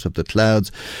heads out of the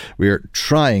clouds. We're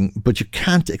trying, but you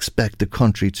can't expect the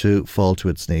country to fall to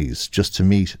its knees just to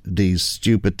meet these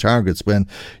stupid targets when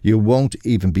you won't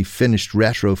even be finished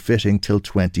retrofitting till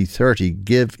 2030.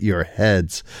 Give your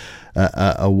heads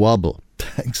a wobble.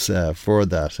 Thanks for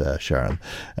that, Sharon.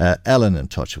 Ellen in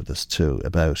touch with us too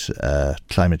about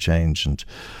climate change and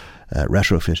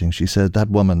retrofitting. She said that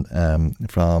woman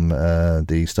from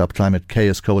the Stop Climate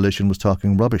Chaos Coalition was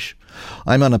talking rubbish.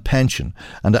 I'm on a pension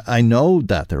and I know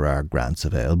that there are grants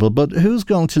available, but who's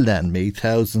going to lend me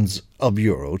thousands of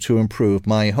euro to improve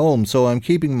my home? So I'm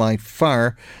keeping my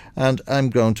fire and I'm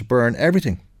going to burn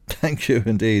everything. Thank you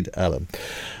indeed, Alan.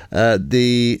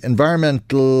 The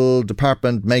Environmental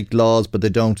Department make laws but they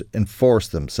don't enforce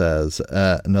them, says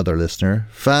another listener.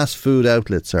 Fast food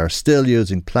outlets are still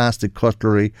using plastic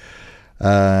cutlery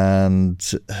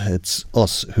and it's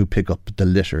us who pick up the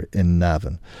litter in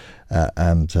Navan.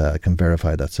 And I can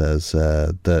verify that, says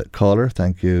the caller.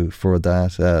 Thank you for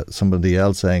that. Somebody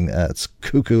else saying it's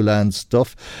cuckoo land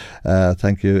stuff.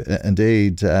 Thank you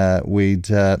indeed. We'd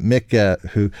Mick,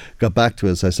 who got back to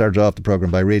us. I started off the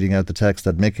programme by reading out the text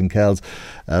that Mick in Kells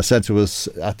sent to us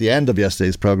at the end of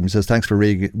yesterday's programme. He says, thanks for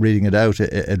reading it out.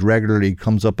 It regularly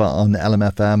comes up on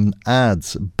LMFM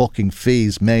ads. Booking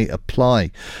fees may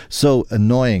apply. So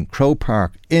annoying. Crow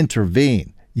Park,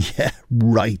 intervene. Yeah,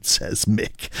 right, says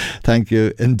Mick. Thank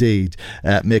you indeed,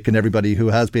 Mick, and everybody who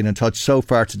has been in touch so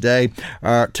far today.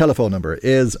 Our telephone number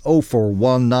is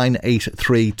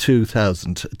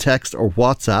 041-983-2000. Text or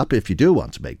WhatsApp, if you do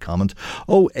want to make comment,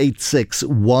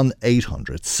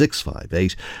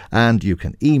 086-1800-658. And you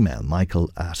can email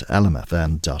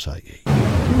michael@lmfm.ie.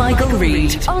 Michael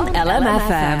Reade on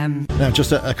LMFM. Now,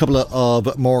 just a couple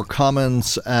of more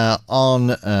comments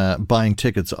on buying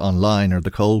tickets online, or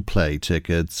the Coldplay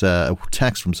tickets. A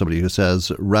text from somebody who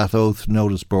says, Rathoth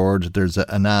notice board, there's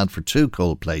an ad for 2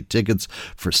 Coldplay tickets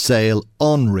for sale.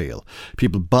 Unreal.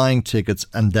 People buying tickets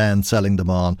and then selling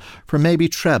them on for maybe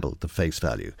treble the face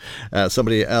value.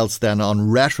 Somebody else then on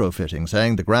retrofitting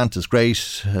saying the grant is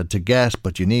great to get,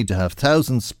 but you need to have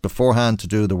thousands beforehand to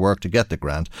do the work to get the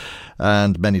grant,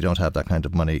 and many don't have that kind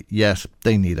of money, yet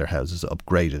they need their houses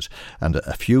upgraded, and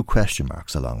a few question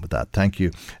marks along with that. Thank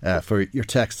you for your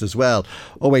text as well.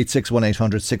 086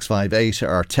 1800 658,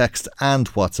 our text and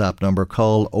WhatsApp number.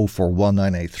 Call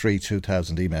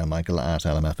 041-983-2000. Email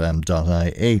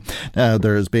michael@lmfm.ie. Now,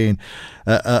 there has been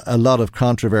a lot of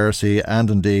controversy and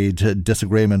indeed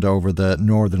disagreement over the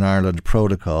Northern Ireland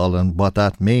Protocol and what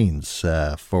that means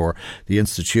for the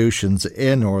institutions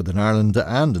in Northern Ireland,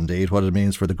 and indeed what it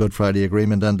means for the Good Friday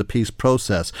Agreement and the peace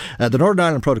process. The Northern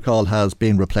Ireland Protocol has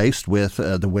been replaced with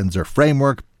the Windsor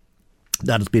Framework.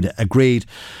 That has been agreed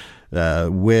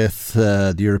with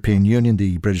the European Union.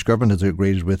 The British government has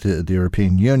agreed with the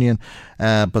European Union,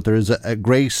 but there is a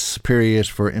grace period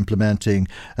for implementing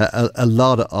a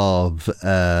lot of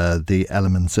the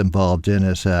elements involved in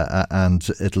it, and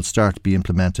it'll start to be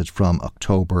implemented from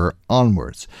October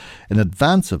onwards. In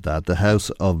advance of that, the House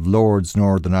of Lords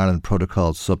Northern Ireland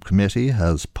Protocol Subcommittee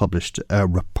has published a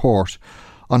report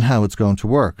on how it's going to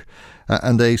work.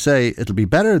 And they say it'll be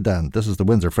better than, this is the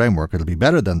Windsor Framework, it'll be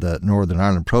better than the Northern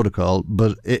Ireland Protocol,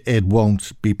 but it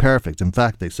won't be perfect. In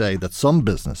fact, they say that some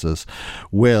businesses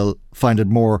will find it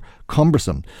more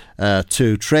cumbersome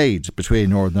to trade between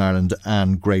Northern Ireland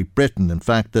and Great Britain. In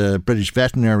fact, the British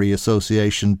Veterinary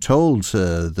Association told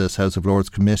this House of Lords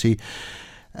Committee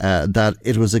that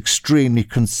it was extremely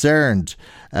concerned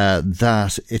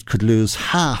that it could lose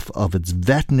half of its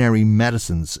veterinary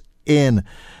medicines in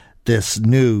this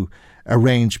new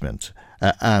arrangement,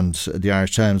 and the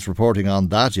Irish Times reporting on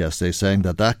that yesterday, saying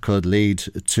that could lead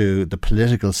to the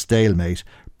political stalemate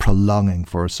prolonging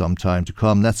for some time to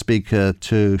come. Let's speak to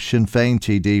Sinn Féin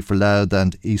TD for Louth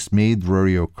and Eastmead,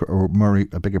 Murray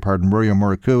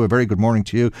O'Muirchew. A very good morning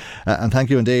to you, and thank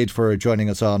you indeed for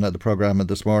joining us on the programme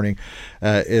this morning.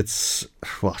 It's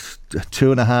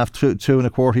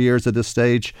 2.25 years at this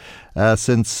stage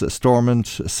since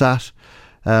Stormont sat.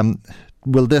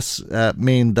 Will this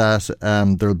mean that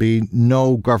there'll be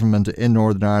no government in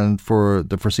Northern Ireland for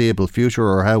the foreseeable future,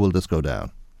 or how will this go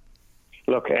down?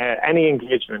 Look, any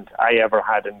engagement I ever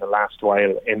had in the last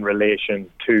while in relation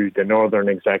to the Northern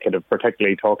Executive,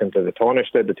 particularly talking to the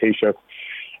Taoiseach, the Taoiseach,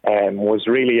 was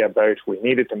really about we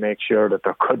needed to make sure that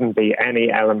there couldn't be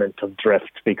any element of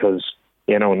drift because,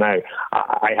 now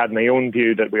I had my own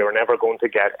view that we were never going to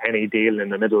get any deal in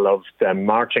the middle of the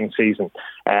marching season.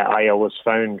 I always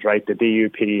found, the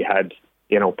DUP had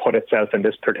put itself in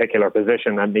this particular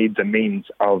position and needs a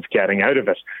means of getting out of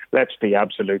it. Let's be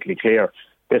absolutely clear.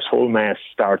 This whole mess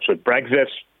starts with Brexit.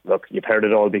 Look, you've heard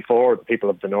it all before. The people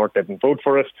of the North didn't vote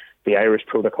for it. The Irish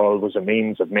Protocol was a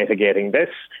means of mitigating this.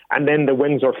 And then the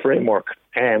Windsor Framework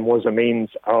was a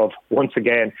means of, once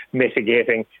again,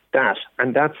 mitigating that.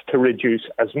 And that's to reduce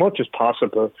as much as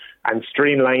possible and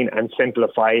streamline and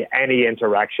simplify any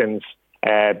interactions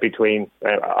between,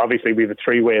 obviously we have a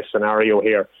three-way scenario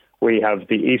here. We have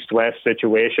the east-west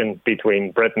situation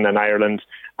between Britain and Ireland,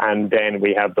 and then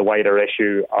we have the wider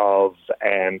issue of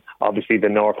obviously the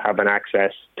North having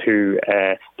access to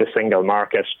the single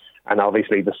market, and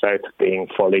obviously the South being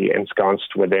fully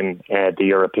ensconced within the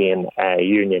European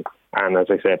Union. And as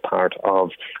I said, part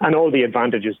of, and all the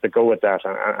advantages that go with that.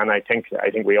 And I think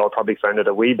we all probably found it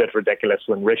a wee bit ridiculous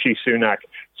when Rishi Sunak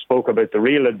spoke about the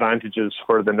real advantages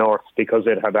for the North because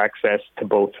it had access to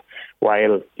both,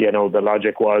 while, the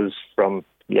logic was from,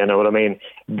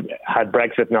 had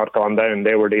Brexit not gone down,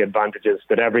 they were the advantages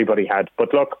that everybody had.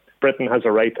 But look, Britain has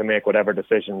a right to make whatever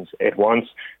decisions it wants.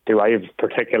 Do I have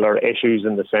particular issues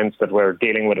in the sense that we're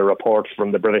dealing with a report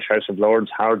from the British House of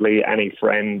Lords, hardly any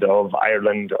friend of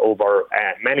Ireland over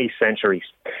many centuries?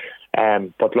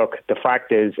 But look, the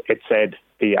fact is, it said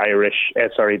the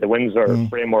Windsor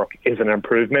Framework is an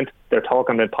improvement. They're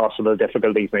talking about possible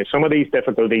difficulties. Now, some of these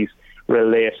difficulties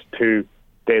relate to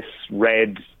this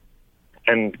red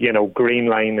and, green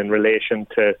line in relation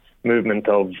to movement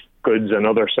of goods and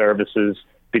other services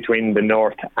between the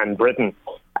North and Britain.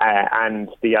 And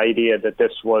the idea that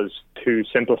this was to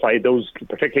simplify those,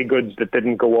 particularly goods that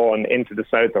didn't go on into the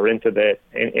South or into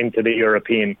the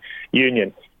European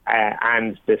Union.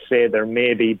 And they say there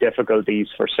may be difficulties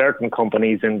for certain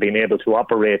companies in being able to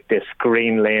operate this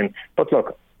green lane. But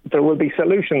look, there will be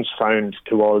solutions found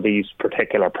to all these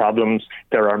particular problems.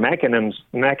 There are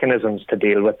mechanisms to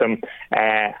deal with them.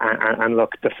 And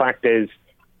look, the fact is,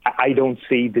 I don't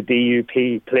see the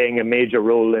DUP playing a major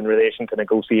role in relation to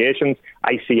negotiations.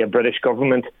 I see a British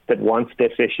government that wants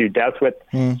this issue dealt with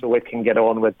so it can get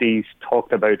on with these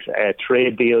talked about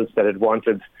trade deals that it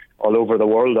wanted all over the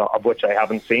world, of which I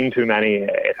haven't seen too many,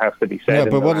 it has to be said.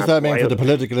 Yeah, but what does that mean for the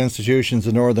political institutions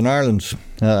in Northern Ireland?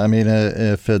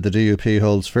 If the DUP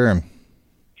holds firm?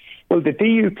 Well, the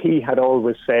DUP had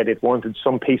always said it wanted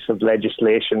some piece of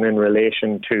legislation in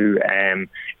relation to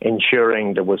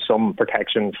ensuring there was some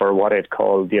protection for what it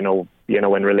called, in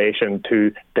relation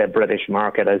to the British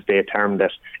market, as they termed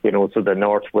it, so the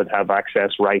North would have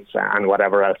access rights and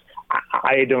whatever else.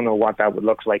 I don't know what that would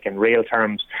look like in real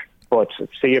terms, but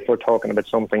see if we're talking about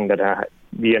something that,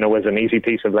 is an easy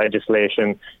piece of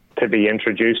legislation to be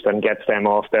introduced and gets them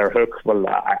off their hook. Well,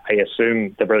 I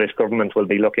assume the British government will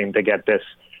be looking to get this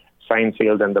signed,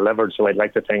 sealed and delivered, so I'd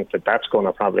like to think that that's going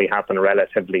to probably happen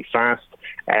relatively fast.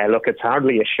 Look, it's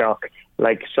hardly a shock.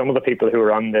 Like, some of the people who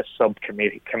are on this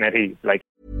subcommittee,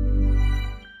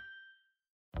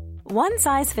 One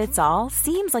size fits all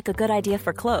seems like a good idea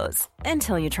for clothes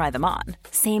until you try them on.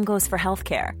 Same goes for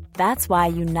healthcare. That's why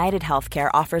United Healthcare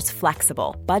offers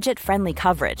flexible, budget-friendly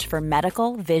coverage for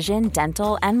medical, vision,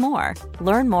 dental, and more.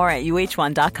 Learn more at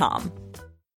uh1.com.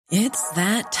 It's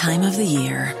that time of the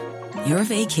year. Your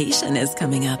vacation is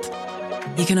coming up.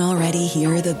 You can already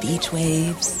hear the beach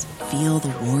waves, feel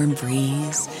the warm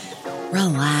breeze,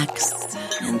 relax,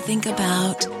 and think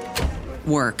about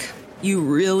work. You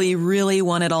really, really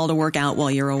want it all to work out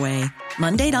while you're away.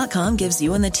 Monday.com gives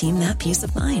you and the team that peace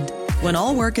of mind. When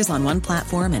all work is on one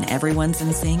platform and everyone's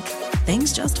in sync,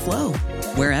 things just flow.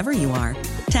 Wherever you are,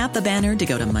 tap the banner to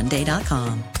go to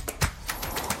Monday.com.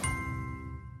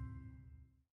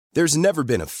 There's never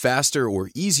been a faster or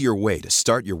easier way to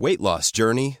start your weight loss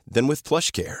journey than with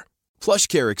PlushCare.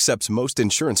 PlushCare accepts most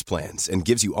insurance plans and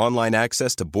gives you online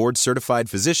access to board-certified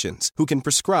physicians who can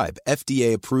prescribe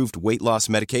FDA-approved weight loss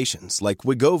medications like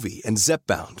Wegovy and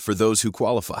Zepbound for those who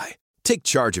qualify. Take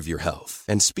charge of your health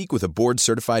and speak with a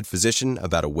board-certified physician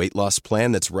about a weight loss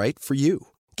plan that's right for you.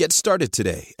 Get started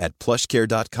today at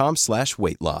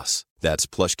plushcare.com/weight-loss. That's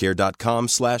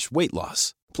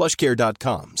plushcare.com/weight-loss.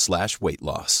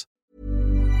 plushcare.com/weight-loss.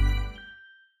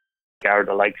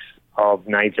 The likes of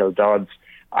Nigel Dodds,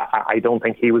 I don't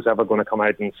think he was ever going to come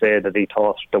out and say that he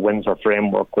thought the Windsor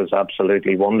framework was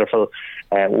absolutely wonderful.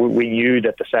 We knew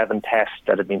that the 7 tests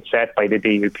that had been set by the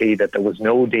DUP, that there was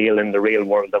no deal in the real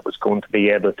world that was going to be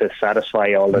able to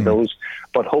satisfy all of those.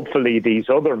 But hopefully these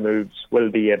other moves will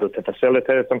be able to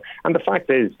facilitate them. And the fact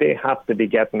is, they have to be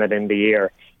getting it in the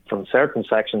ear from certain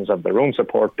sections of their own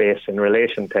support base in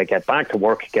relation to get back to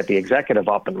work, get the executive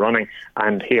up and running,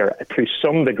 and here, to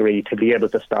some degree, to be able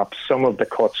to stop some of the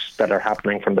cuts that are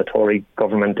happening from the Tory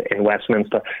government in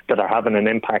Westminster that are having an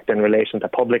impact in relation to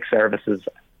public services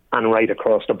and right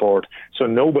across the board. So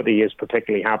nobody is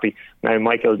particularly happy. Now,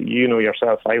 Michael, you know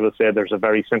yourself, I will say there's a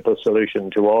very simple solution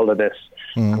to all of this.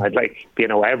 And I'd like,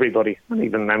 everybody, and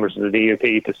even members of the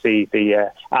DUP, to see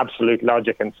the absolute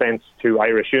logic and sense to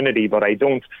Irish unity, but I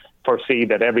don't foresee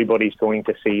that everybody's going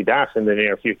to see that in the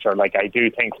near future. Like, I do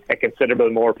think a considerable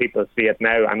more people see it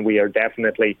now, and we are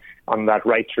definitely on that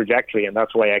right trajectory, and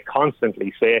that's why I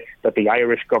constantly say that the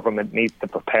Irish government needs to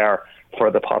prepare for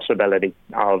the possibility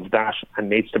of that and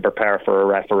needs to prepare for a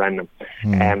referendum.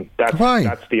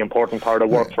 That's the important part of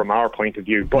work from our point of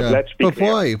view. But let's be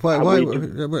clear. Why?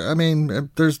 I mean,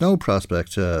 there's no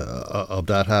prospect of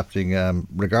that happening,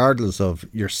 regardless of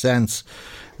your sense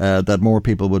that more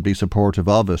people would be supportive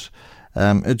of it.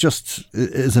 It just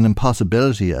is an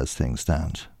impossibility as things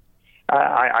stand.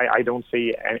 I don't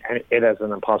see it as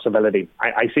an impossibility.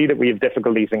 I see that we have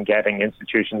difficulties in getting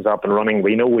institutions up and running.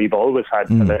 We know we've always had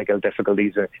political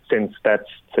difficulties since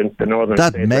the Northern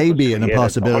That State may be an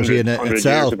impossibility in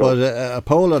itself, but a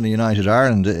poll on the United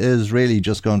Ireland is really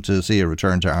just going to see a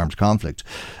return to armed conflict.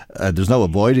 There's no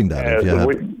avoiding that.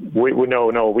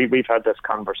 We've had this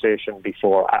conversation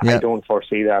before. I don't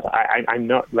foresee that. I'm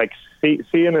not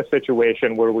seeing a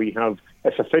situation where we have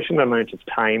a sufficient amount of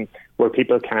time where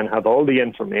people can have all the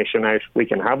information out, we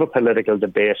can have a political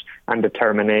debate, and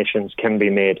determinations can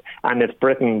be made. And if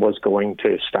Britain was going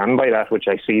to stand by that, which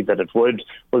I see that it would,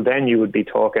 well, then you would be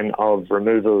talking of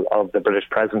removal of the British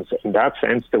presence. In that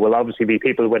sense, there will obviously be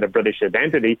people with a British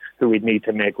identity who we'd need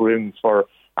to make room for.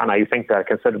 And I think that a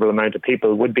considerable amount of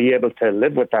people would be able to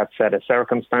live with that set of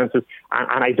circumstances.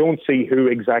 And I don't see who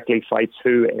exactly fights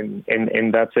who in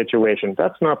that situation.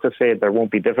 That's not to say there won't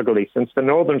be difficulty. Since the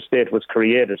Northern State was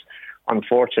created,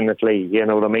 unfortunately,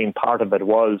 the main part of it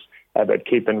was about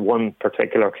keeping one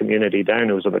particular community down.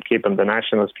 It was about keeping the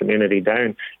nationalist community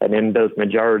down. An inbuilt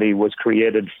majority was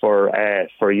created for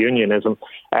unionism.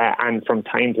 And from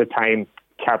time to time,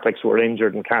 Catholics were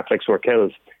injured and Catholics were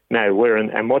killed. Now, we're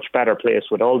in a much better place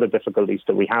with all the difficulties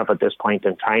that we have at this point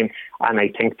in time, and I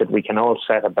think that we can all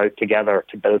set about together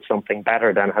to build something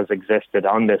better than has existed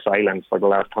on this island for the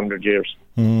last 100 years.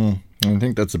 I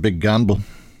think that's a big gamble.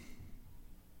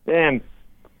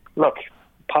 Look,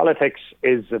 politics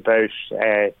is about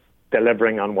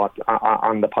delivering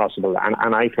on the possible,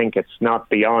 and I think it's not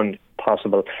beyond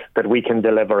possible that we can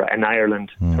deliver an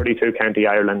Ireland, 32 county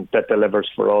Ireland, that delivers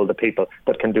for all the people,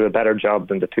 that can do a better job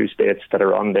than the 2 states that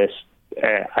are on this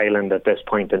island at this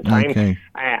point in time,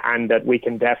 and that we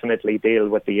can definitely deal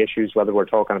with the issues, whether we're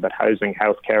talking about housing,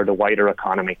 healthcare, the wider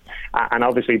economy. And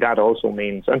obviously that also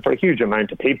means, and for a huge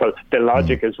amount of people, the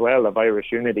logic as well of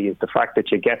Irish unity is the fact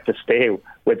that you get to stay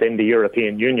within the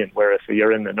European Union, whereas if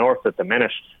you're in the north at the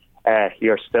minute,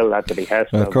 you're still at the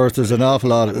behest. Of course, there's an awful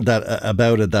lot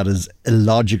about it that is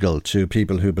illogical to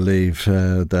people who believe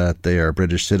that they are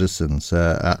British citizens,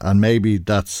 and maybe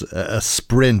that's a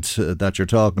sprint that you're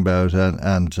talking about,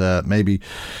 and maybe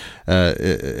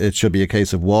it should be a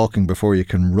case of walking before you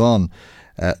can run.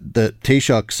 The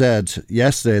Taoiseach said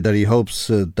yesterday that he hopes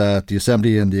that the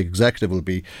Assembly and the Executive will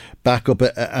be back up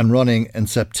and running in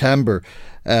September,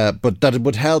 but that it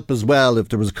would help as well if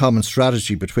there was a common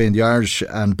strategy between the Irish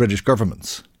and British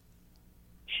governments.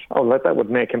 That would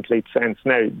make complete sense.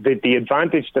 Now, the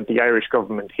advantage that the Irish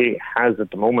government has at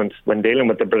the moment when dealing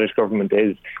with the British government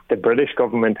is the British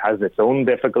government has its own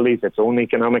difficulties, its own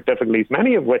economic difficulties,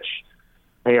 many of which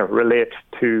relate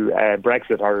to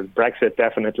Brexit, or Brexit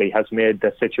definitely has made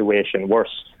the situation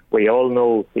worse. We all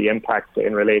know the impact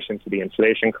in relation to the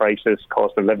inflation crisis,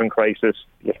 cost of living crisis,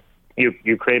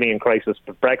 Ukrainian crisis,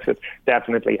 but Brexit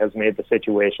definitely has made the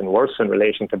situation worse in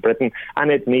relation to Britain,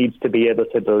 and it needs to be able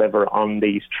to deliver on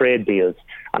these trade deals.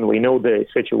 And we know the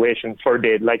situation for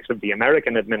the likes of the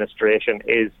American administration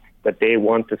is that they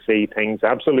want to see things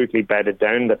absolutely bedded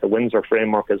down, that the Windsor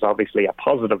framework is obviously a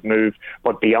positive move,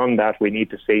 but beyond that we need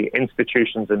to see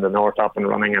institutions in the north up and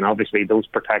running, and obviously those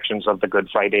protections of the Good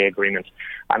Friday Agreement.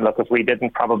 And look, if we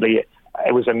didn't, probably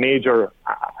it was a major,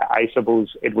 I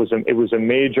suppose it was a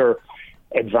major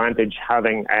advantage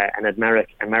having an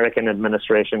American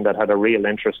administration that had a real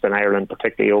interest in Ireland,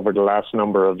 particularly over the last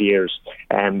number of years,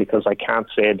 because I can't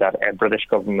say that a British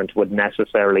government would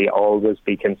necessarily always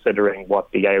be considering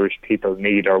what the Irish people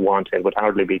need or want. It would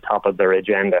hardly be top of their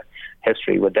agenda.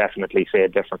 History would definitely say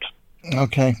different.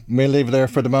 OK, we'll leave it there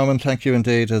for the moment. Thank you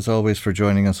indeed, as always, for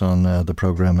joining us on the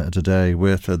programme today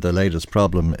with the latest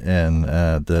problem in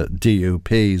the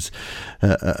DUP's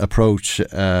approach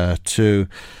to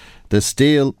this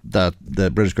deal that the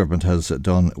British government has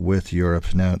done with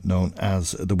Europe, now known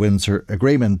as the Windsor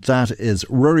Agreement. That is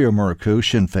Ruairí Ó Murchú,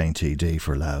 Sinn Féin TD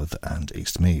for Louth and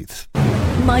Eastmeath.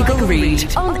 Michael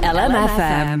Reade on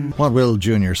LMFM. What will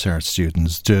junior cert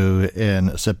students do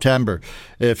in September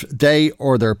if they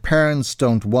or their parents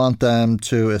don't want them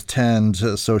to attend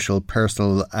social,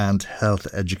 personal and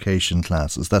health education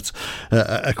classes? That's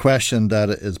a question that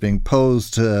is being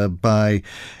posed by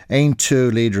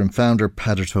Ain2 leader and founder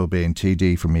Peadar Tobin,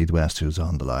 TD from Meath West, who's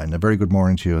on the line. A very good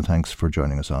morning to you and thanks for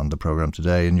joining us on the programme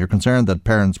today. And you're concerned that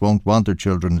parents won't want their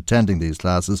children attending these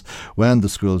classes when the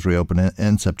schools reopen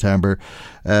in September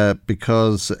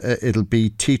because it'll be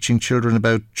teaching children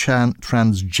about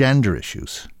transgender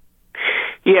issues.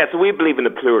 Yeah, so we believe in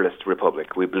a pluralist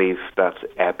republic. We believe that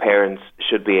parents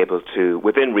should be able to,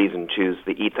 within reason, choose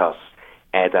the ethos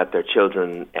that their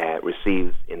children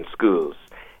receive in schools.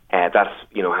 That's,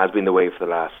 has been the way for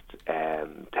the last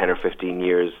 10 or 15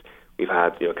 years. We've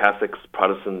had, Catholics,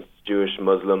 Protestants, Jewish,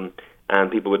 Muslim,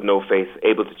 and people with no faith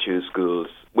able to choose schools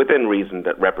within reason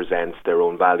that represents their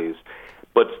own values.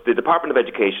 But the Department of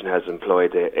Education has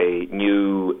employed a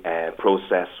new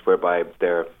process whereby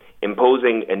they're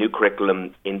imposing a new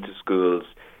curriculum into schools,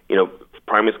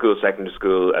 primary school, secondary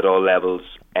school, at all levels,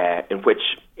 in which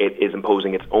it is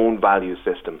imposing its own value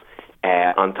system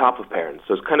on top of parents.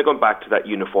 So it's kind of going back to that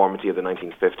uniformity of the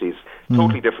 1950s.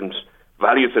 Totally different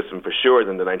value system for sure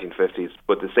than the 1950s,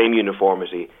 but the same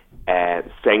uniformity,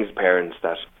 saying to parents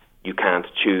that you can't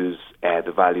choose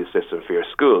the value system for your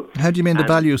school. How do you mean the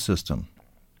value system?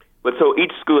 Well, so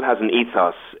each school has an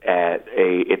ethos.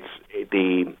 It's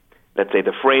let's say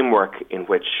the framework in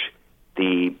which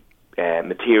the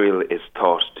material is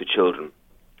taught to children,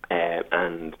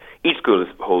 and each school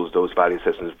holds those value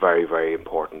systems very, very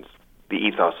important. The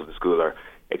ethos of the school are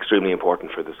extremely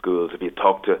important for the schools. If you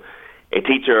talk to a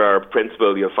teacher or a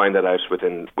principal, you'll find that out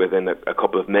within a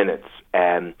couple of minutes.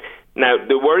 Now,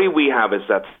 the worry we have is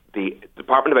that the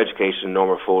Department of Education,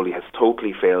 Norma Foley, has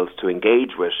totally failed to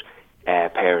engage with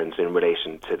parents in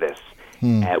relation to this.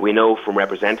 We know from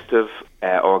representative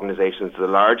organisations, the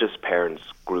largest parents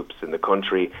groups in the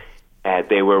country,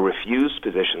 they were refused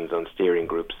positions on steering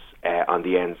groups on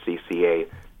the NCCA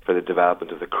for the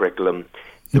development of the curriculum.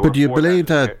 But do you believe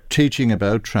that teaching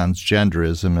about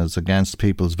transgenderism is against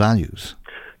people's values?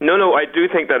 No, I do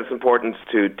think that it's important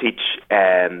to teach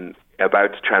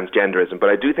about transgenderism, but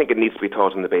I do think it needs to be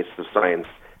taught on the basis of science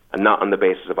and not on the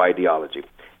basis of ideology.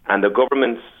 And the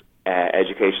government's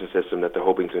education system that they're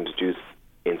hoping to introduce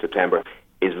in September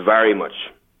is very much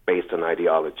based on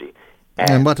ideology.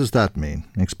 And what does that mean?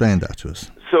 Explain that to us.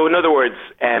 So in other words,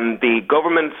 the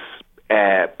government's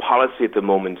policy at the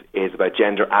moment is about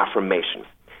gender affirmation.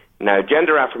 Now,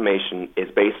 gender affirmation is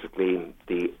basically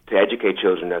to educate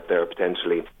children that there are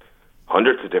potentially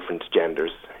hundreds of different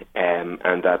genders, and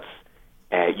that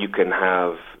you can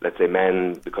have, let's say,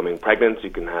 men becoming pregnant.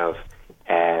 You can have,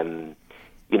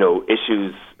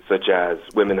 issues such as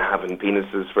women having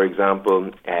penises, for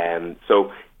example.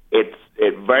 So it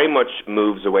very much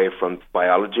moves away from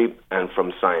biology and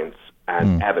from science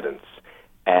and evidence,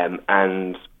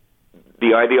 and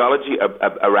the ideology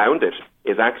around it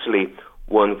is actually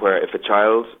one where if a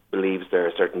child believes they're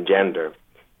a certain gender,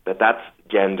 that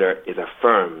gender is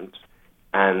affirmed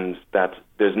and that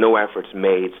there's no efforts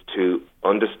made to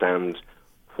understand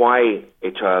why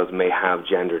a child may have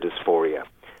gender dysphoria.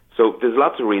 So there's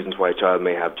lots of reasons why a child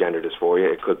may have gender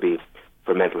dysphoria. It could be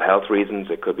for mental health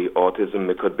reasons, it could be autism,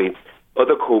 it could be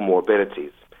other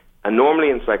comorbidities. And normally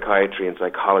in psychiatry and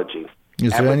psychology...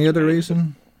 Is there any other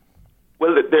reason?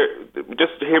 Well,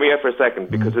 just hear me out for a second,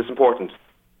 because it's important.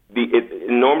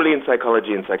 Normally in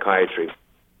psychology and psychiatry,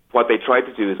 what they try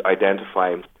to do is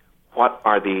identify what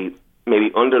are the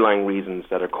maybe underlying reasons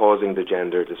that are causing the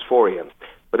gender dysphoria.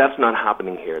 But that's not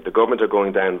happening here. The government are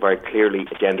going down very clearly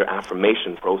a gender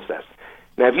affirmation process.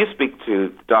 Now, if you speak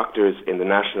to doctors in the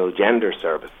National Gender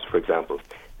Service, for example,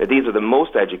 now these are the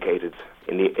most educated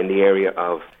in the area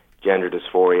of gender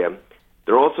dysphoria.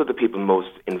 They're also the people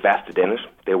most invested in it.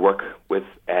 They work with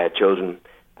children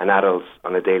and adults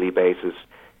on a daily basis.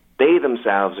 They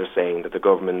themselves are saying that the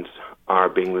government are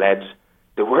being led.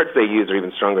 The words they use are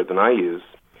even stronger than I use.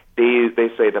 They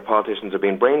say that politicians are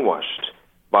being brainwashed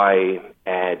by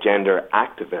gender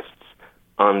activists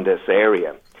on this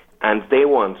area. And they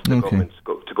want the government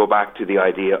to go back to the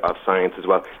idea of science as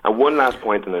well. And one last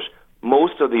point on it,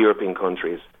 most of the European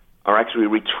countries are actually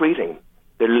retreating.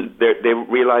 They're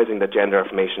realising that gender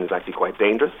affirmation is actually quite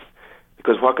dangerous,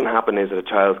 because what can happen is that a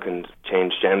child can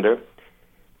change gender.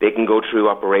 They can go through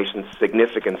operations,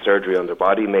 significant surgery on their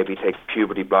body, maybe take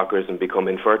puberty blockers and become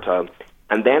infertile,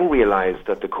 and then realise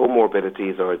that the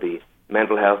comorbidities or the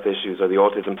mental health issues or the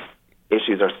autism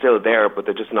issues are still there, but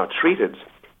they're just not treated.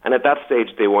 And at that stage,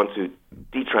 they want to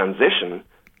detransition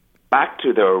back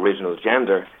to their original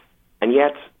gender, and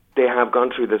yet they have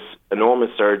gone through this enormous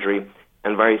surgery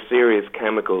and very serious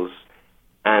chemicals,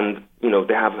 and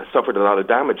they have suffered a lot of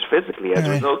damage physically as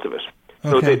a result of it.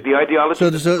 So the ideology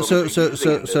is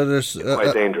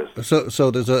quite dangerous. So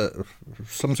there's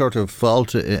some sort of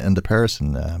fault in the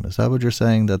person. Is that what you're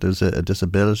saying? That there's a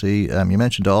disability? You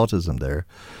mentioned autism there.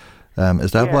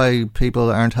 Is that why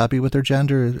people aren't happy with their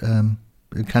gender?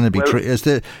 Can it be? Is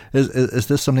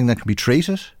this something that can be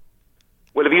treated?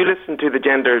 Well, if you listen to the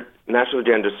National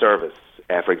Gender Service,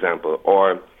 for example,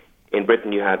 or in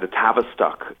Britain you had the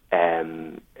Tavistock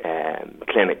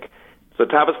clinic. So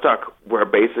Tavistock were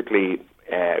basically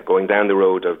going down the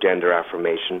road of gender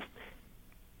affirmation,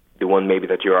 the one maybe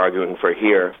that you're arguing for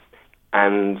here.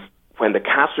 And when the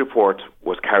CAS report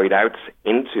was carried out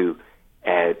into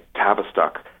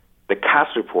Tavistock, the CAS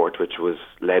report, which was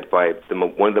led by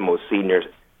one of the most senior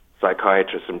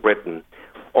psychiatrists in Britain,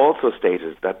 also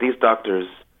stated that these doctors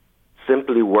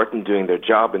simply weren't doing their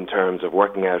job in terms of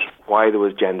working out why there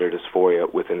was gender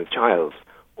dysphoria within a child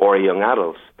or a young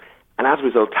adult. And as a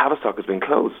result, Tavistock has been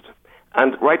closed.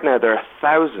 And right now there are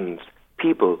thousands of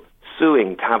people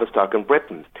suing Tavistock in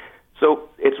Britain. So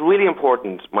it's really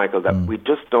important, Michael, that we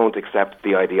just don't accept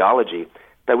the ideology,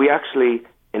 that we actually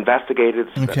investigate it.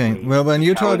 Okay. Well, when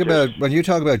you talk about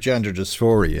gender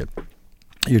dysphoria,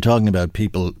 you're talking about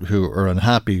people who are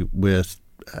unhappy with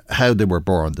how they were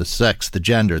born, the sex, the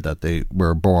gender that they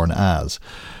were born as,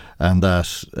 and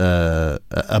that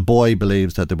a boy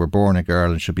believes that they were born a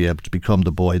girl and should be able to become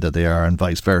the boy that they are, and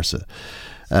vice versa.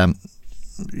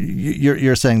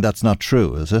 You're saying that's not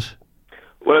true, is it?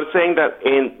 Well, I'm saying that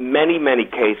in many, many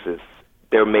cases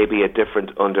there may be a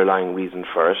different underlying reason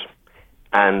for it,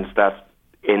 and that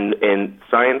in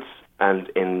science and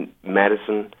in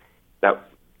medicine,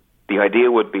 that the idea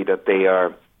would be that they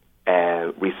are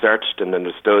researched and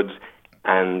understood,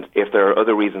 and if there are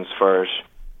other reasons for it,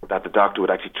 that the doctor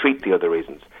would actually treat the other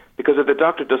reasons. Because if the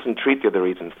doctor doesn't treat the other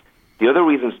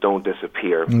reasons don't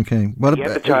disappear. Okay, well,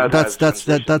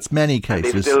 that's many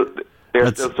cases.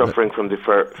 They're still suffering from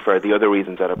for the other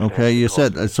reasons that are. Okay, you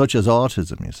said such as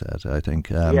autism. You said, I think,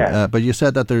 but you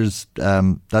said that there's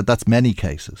that's many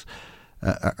cases.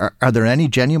 Are there any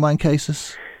genuine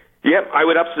cases? Yep, I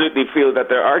would absolutely feel that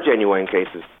there are genuine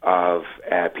cases of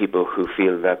people who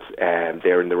feel that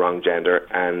they're in the wrong gender,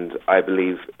 and I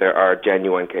believe there are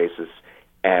genuine cases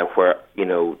where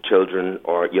children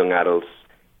or young adults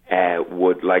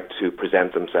would like to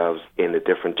present themselves in a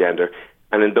different gender,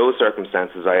 and in those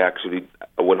circumstances, I actually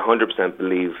 100%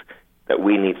 believe that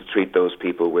we need to treat those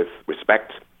people with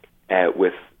respect,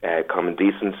 with common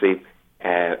decency,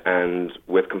 and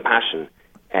with compassion.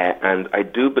 And I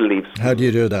do believe... How do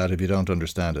you do that if you don't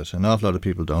understand it? An awful lot of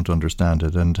people don't understand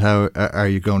it. And how are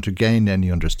you going to gain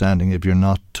any understanding if you're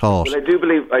not taught? Well, I do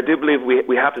believe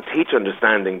we have to teach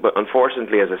understanding, but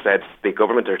unfortunately, as I said, the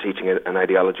government are teaching an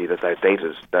ideology that's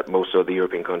outdated, that most of the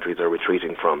European countries are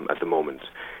retreating from at the moment.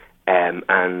 And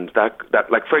that,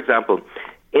 like, for example,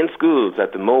 in schools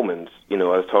at the moment, I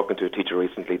was talking to a teacher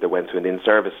recently that went to an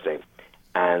in-service day,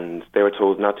 and they were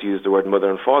told not to use the word mother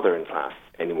and father in class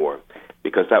anymore,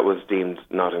 because that was deemed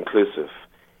not inclusive.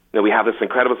 We have this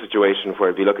incredible situation where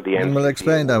if you look at the end... Well,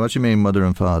 explain that. What do you mean mother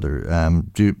and father?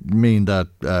 Do you mean that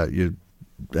you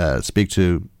speak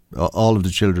to all of the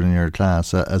children in your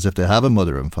class as if they have a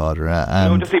mother and father?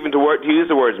 No, just even to use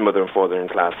the words mother and father in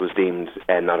class was deemed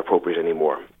not appropriate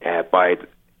anymore by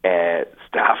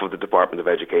staff of the Department of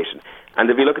Education. And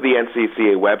if you look at the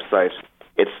NCCA website,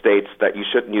 it states that you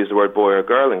shouldn't use the word boy or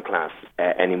girl in class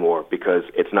anymore, because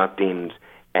it's not deemed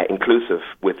inclusive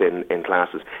within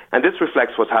classes. And this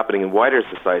reflects what's happening in wider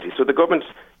society. So the government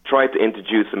tried to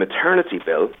introduce a maternity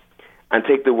bill and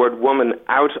take the word woman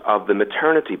out of the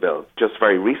maternity bill just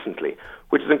very recently,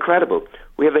 which is incredible.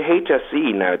 We have the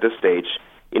HSE now at this stage,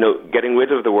 getting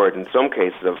rid of the word, in some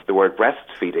cases, of the word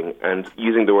breastfeeding and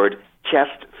using the word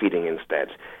chest feeding instead.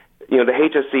 The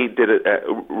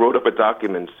HSE wrote up a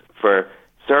document for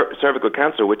cervical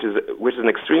cancer, which is an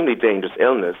extremely dangerous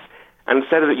illness, and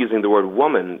instead of using the word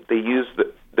woman, they used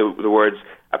the words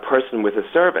a person with a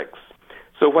cervix.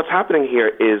 So what's happening here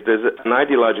is there's an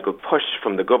ideological push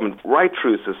from the government right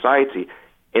through society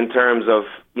in terms of,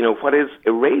 what is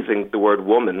erasing the word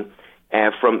woman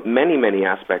from many, many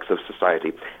aspects of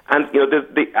society. And,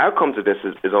 the outcome to this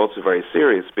is also very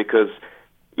serious because,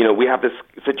 we have this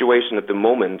situation at the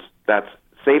moment that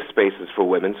safe spaces for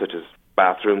women, such as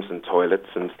bathrooms and toilets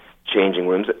and changing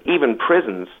rooms, even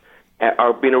prisons,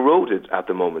 are being eroded at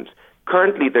the moment.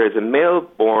 Currently, there's a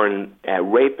male-born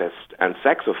rapist and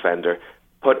sex offender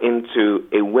put into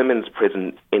a women's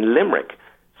prison in Limerick.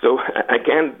 So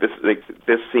again,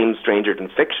 this seems stranger than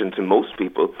fiction to most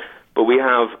people, but we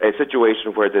have a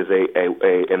situation where there's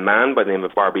a man by the name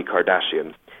of Barbie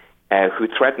Kardashian who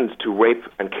threatened to rape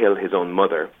and kill his own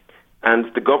mother.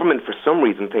 And the government, for some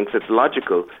reason, thinks it's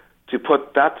logical to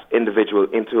put that individual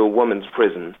into a woman's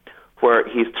prison where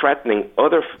he's threatening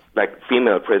other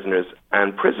female prisoners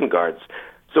and prison guards.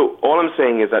 So all I'm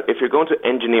saying is that if you're going to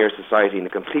engineer society in a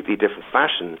completely different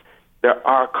fashion, there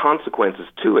are consequences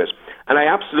to it. And I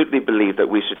absolutely believe that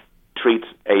we should treat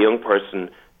a young person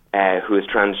who is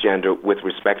transgender with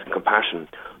respect and compassion.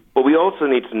 But we also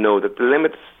need to know that the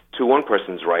limits to one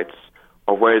person's rights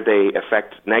are where they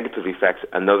negatively affect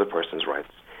another person's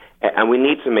rights. And we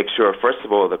need to make sure, first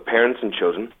of all, that parents and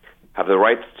children have the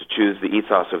right to choose the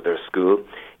ethos of their school.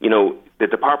 The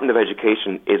Department of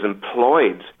Education is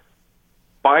employed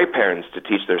by parents to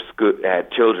teach their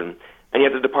children, and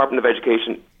yet the Department of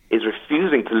Education is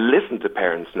refusing to listen to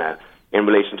parents now in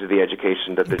relation to the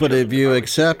education that. But if you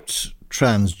accept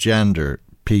transgender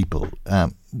people,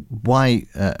 why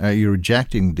are you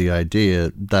rejecting the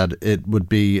idea that it would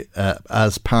be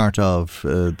as part of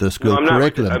the school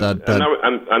curriculum?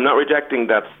 I'm not rejecting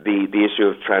that the issue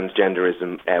of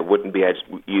transgenderism wouldn't be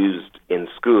used in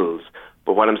schools,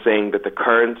 but what I'm saying that the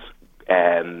current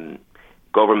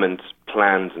government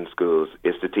plans in schools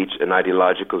is to teach an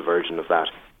ideological version of that,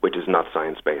 which is not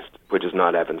science-based, which is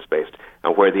not evidence-based,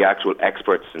 and where the actual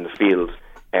experts in the field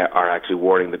are actually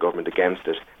warning the government against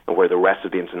it, and where the rest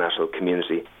of the international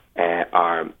community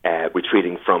are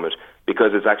retreating from it,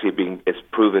 because it's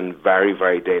proven very,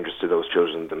 very dangerous to those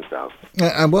children themselves.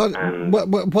 And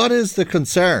what is the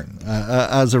concern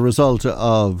as a result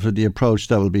of the approach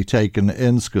that will be taken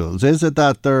in schools? Is it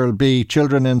that there will be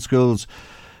children in schools,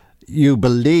 you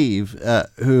believe,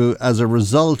 who, as a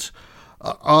result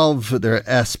of their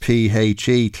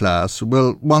SPHE class,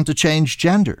 will want to change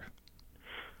gender?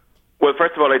 Well,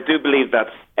 first of all, I do believe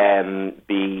that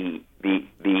the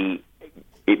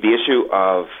issue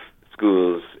of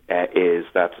schools is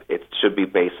that it should be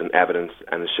based on evidence,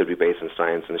 and it should be based on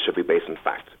science, and it should be based on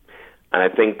fact. And I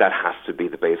think that has to be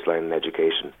the baseline in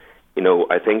education.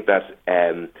 I think that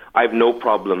I have no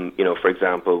problem, for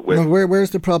example, with...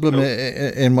 Where's the problem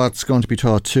in what's going to be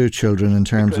taught to children in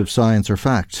terms of science or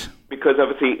fact? Because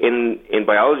obviously in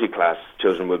biology class,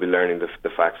 children will be learning the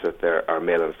facts that there are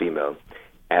male and female,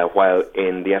 while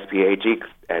in the SPHE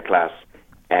class,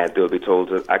 they'll be told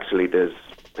that actually there's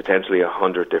potentially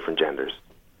 100 different genders.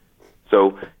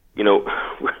 So,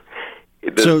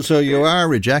 So you are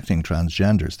rejecting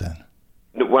transgenders then?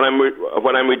 What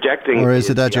I'm rejecting, or is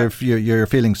it that you're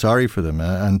feeling sorry for them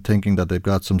and thinking that they've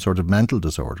got some sort of mental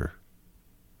disorder?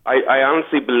 I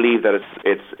honestly believe that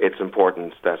it's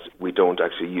important that we don't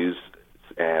actually use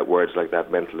words like that,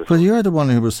 mental disorder. Well, you're the one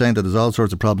who was saying that there's all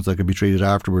sorts of problems that can be treated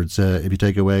afterwards if you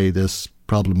take away this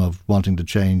problem of wanting to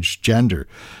change gender.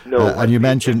 And you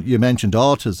mentioned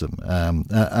autism, and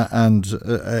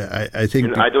I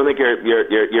think I don't think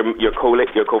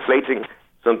you're conflating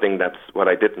something that's what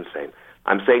I didn't say.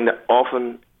 I'm saying that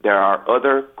often there are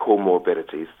other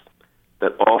comorbidities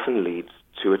that often lead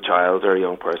to a child or a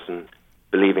young person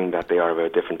believing that they are of a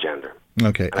different gender.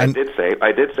 Okay. And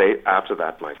I did say after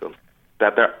that, Michael,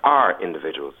 that there are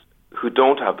individuals who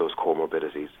don't have those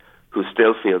comorbidities who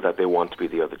still feel that they want to be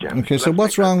the other gender. Okay, so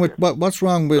what's wrong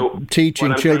with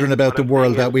teaching children about the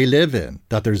world that we live in?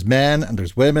 That there's men and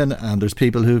there's women and there's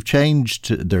people who've changed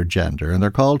their gender and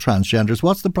they're called transgenders.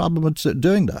 What's the problem with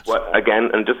doing that? Well,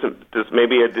 again, and just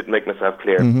maybe I didn't make myself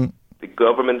clear. Mm-hmm. The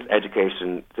government's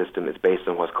education system is based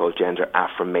on what's called gender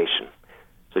affirmation.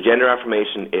 So gender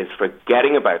affirmation is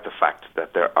forgetting about the fact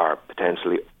that there are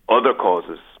potentially other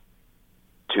causes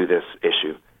to this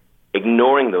issue,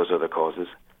 ignoring those other causes,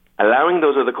 allowing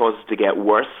those other causes to get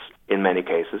worse in many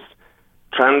cases,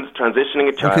 transitioning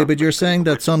a child. Okay, but you're saying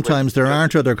that sometimes there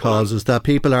aren't other causes, that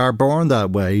people are born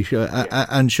that way,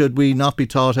 and should we not be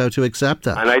taught how to accept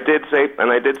that? And I did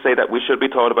say that we should be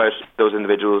taught about those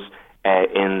individuals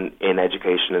in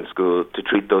education and school, to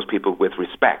treat those people with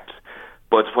respect.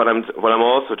 But what I'm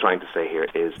also trying to say here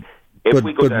is, if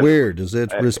we go down, weird, is it?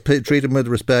 Treat them with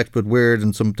respect, but weird,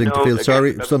 and something to feel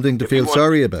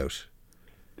sorry about.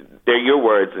 They're your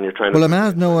words, and you're trying to...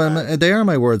 Well, they are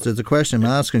my words. It's a question I'm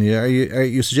asking you. Are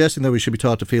you suggesting that we should be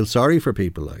taught to feel sorry for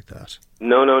people like that?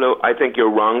 No. I think you're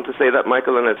wrong to say that,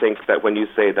 Michael, and I think that when you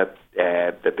say that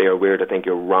that they are weird, I think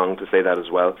you're wrong to say that as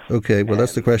well. Okay, well,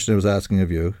 that's the question I was asking of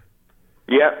you.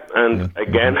 Yeah, and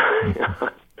again...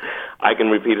 I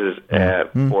can repeat it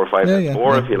 4 or 5 times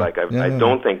more if you like. I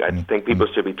think people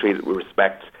should be treated with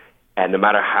respect, and no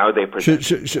matter how they present.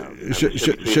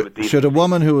 Should a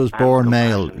woman who was born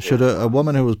male, a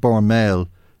woman who was born male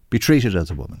be treated as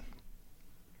a woman?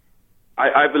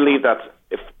 I believe that,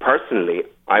 if personally,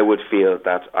 I would feel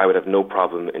that I would have no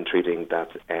problem in treating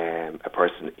that a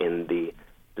person in the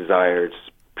desired,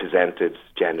 presented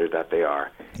gender that they are.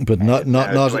 But not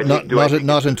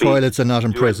in toilets and not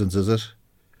in prisons, is it?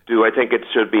 Do I think it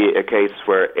should be a case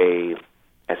where a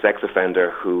sex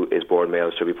offender who is born male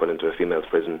should be put into a female's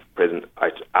prison?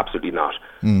 Absolutely not.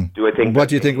 Do I think? What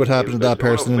do you think would happen to that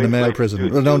person in the male prison? Do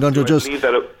I believe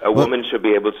that a woman should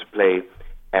be able to play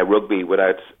rugby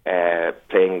without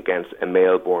playing against a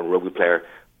male-born rugby player?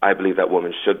 I believe that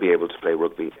woman should be able to play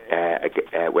rugby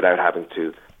without having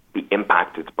to be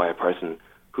impacted by a person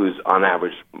who's, on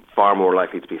average, far more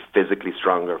likely to be physically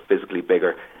stronger, physically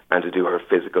bigger, and to do her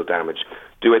physical damage.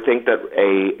 Do I think that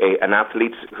an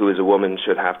athlete who is a woman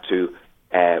should have to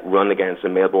run against a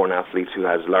male-born athlete who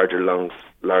has larger lungs,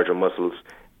 larger muscles,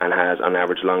 and has, on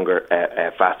average, longer,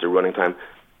 faster running time?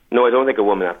 No, I don't think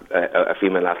a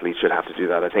female athlete should have to do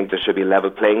that. I think there should be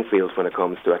level playing fields when it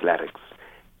comes to athletics.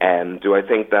 Do I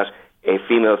think that a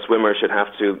female swimmer should have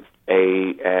to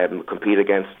compete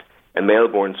against a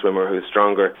male-born swimmer who is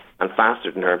stronger and faster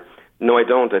than her? No, I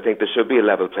don't. I think there should be a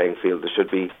level playing field. There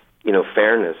should be,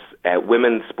 fairness.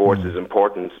 Women's sports is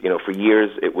important. For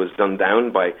years it was done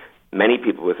down by many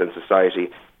people within society,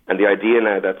 and the idea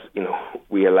now that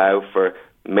we allow for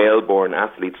male-born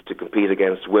athletes to compete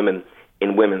against women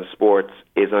in women's sports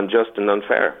is unjust and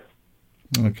unfair.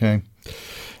 Okay.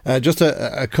 Just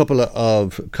a couple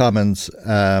of comments.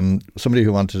 Somebody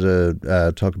who wanted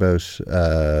to talk about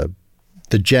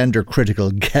the gender critical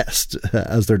guest,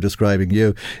 as they're describing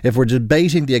you. If we're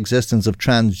debating the existence of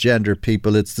transgender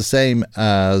people, it's the same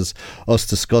as us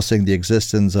discussing the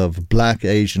existence of black,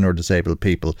 Asian or disabled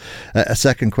people. A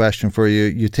second question for you.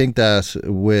 You think that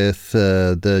with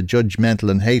the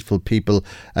judgmental and hateful people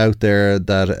out there,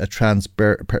 that a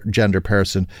transgender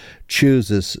person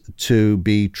chooses to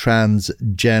be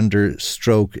transgender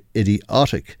stroke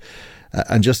idiotic?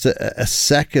 And just a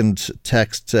second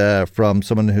text from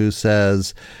someone who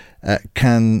says,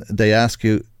 can they ask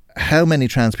you, how many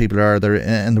trans people are there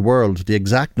in the world, the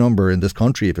exact number in this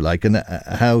country, if you like, and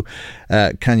how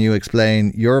can you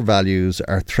explain your values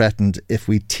are threatened if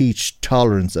we teach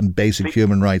tolerance and basic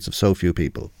human rights of so few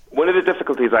people? One of the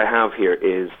difficulties I have here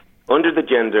is, under the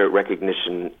Gender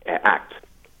Recognition Act,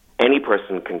 any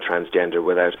person can transgender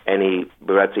without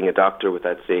seeing a doctor,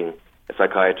 without seeing a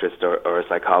psychiatrist or a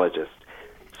psychologist.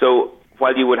 So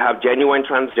while you would have genuine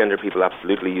transgender people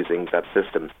absolutely using that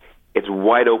system, it's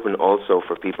wide open also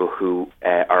for people who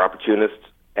are opportunists,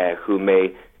 who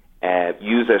may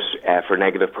use it for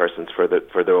negative persons for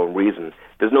their own reason.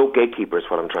 There's no gatekeepers,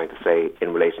 what I'm trying to say,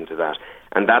 in relation to that.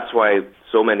 And that's why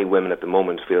so many women at the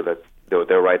moment feel that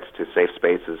their rights to safe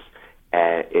spaces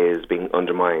is being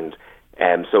undermined.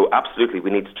 So absolutely, we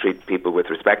need to treat people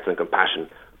with respect and compassion,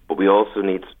 but we also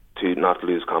need to not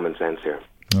lose common sense here.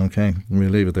 Okay, we'll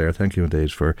leave it there. Thank you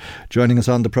indeed for joining us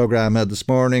on the programme this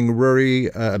morning. Rory,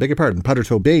 Peadar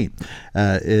Toby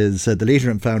is the leader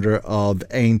and founder of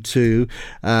Ain 2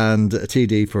 and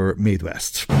TD for Meath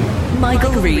West.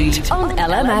 Michael Reade on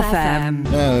LMFM.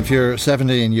 Now, if you're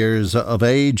 17 years of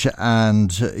age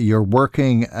and you're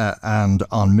working and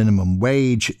on minimum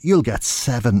wage, you'll get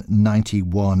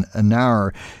 $7.91 an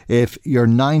hour. If you're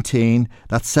 19,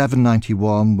 that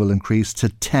 $7.91 will increase to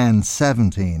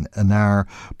 $10.17 an hour,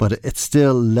 but it's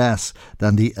still less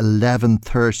than the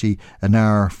 $11.30 an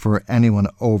hour for anyone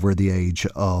over the age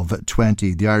of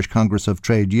 20. The Irish Congress of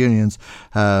Trade Unions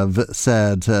have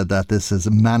said that this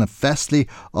is manifestly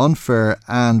unfair unfair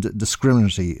and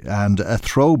discriminatory, and a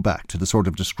throwback to the sort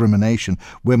of discrimination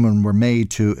women were made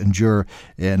to endure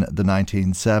in the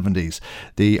 1970s.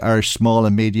 The Irish Small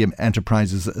and Medium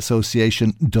Enterprises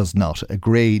Association does not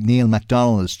agree. Neil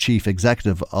MacDonald is Chief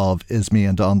Executive of ISME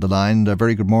and on the line. A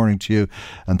very good morning to you,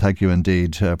 and thank you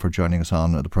indeed for joining us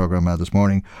on the programme this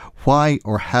morning. Why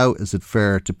or how is it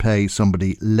fair to pay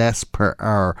somebody less per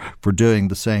hour for doing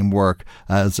the same work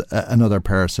as another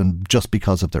person just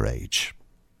because of their age?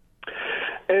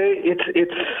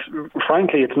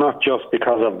 Frankly, it's not just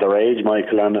because of their age,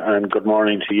 Michael, and good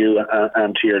morning to you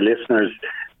and to your listeners.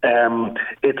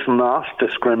 It's not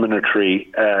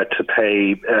discriminatory to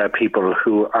pay people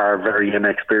who are very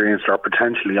inexperienced or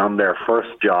potentially on their first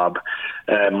job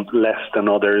less than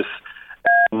others.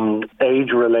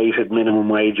 Age-related minimum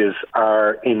wages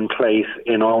are in place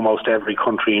in almost every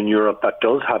country in Europe that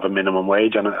does have a minimum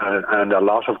wage, and a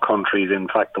lot of countries, in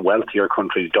fact the wealthier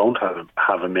countries, don't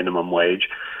have a minimum wage.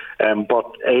 But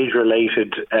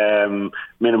age-related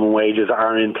minimum wages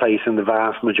are in place in the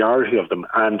vast majority of them,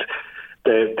 and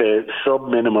the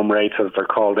sub-minimum rates, as they're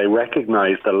called, they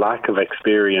recognise the lack of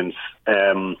experience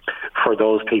for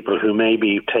those people who may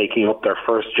be taking up their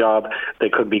first job. They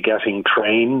could be getting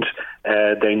trained.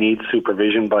 They need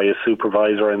supervision by a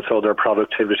supervisor, and so their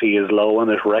productivity is low,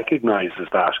 and it recognises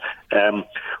that.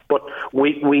 But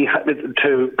we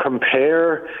to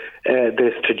compare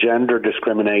this to gender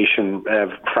discrimination,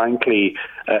 frankly,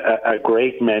 a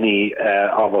great many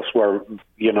of us were,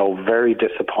 very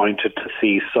disappointed to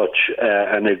see such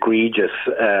an egregious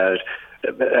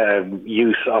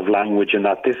use of language, and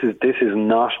that this is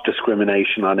not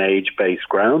discrimination on age-based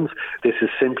grounds. This is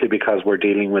simply because we're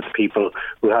dealing with people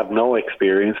who have no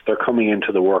experience. They're coming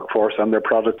into the workforce and their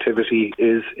productivity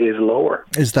is lower.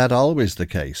 Is that always the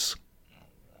case?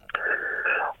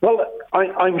 Well,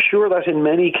 I'm sure that in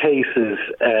many cases,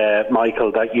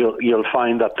 Michael, that you'll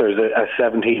find that there's a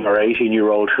 17 or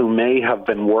 18-year-old who may have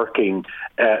been working,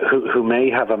 who may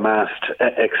have amassed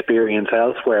experience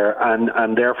elsewhere,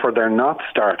 and therefore they're not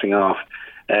starting off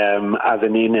as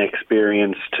an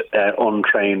inexperienced,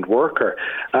 untrained worker.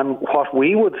 And what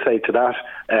we would say to that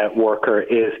worker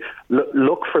is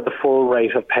look for the full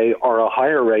rate of pay or a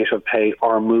higher rate of pay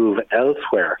or move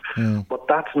elsewhere. But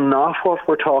that's not what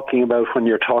we're talking about when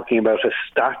you're talking about a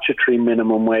statutory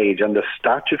minimum wage. And the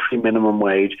statutory minimum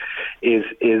wage is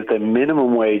the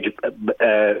minimum wage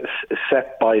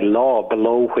set by law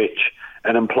below which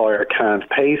an employer can't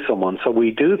pay someone. So we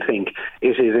do think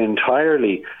it is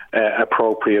entirely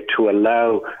appropriate to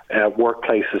allow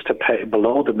workplaces to pay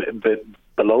below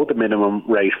the minimum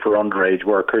rate for underage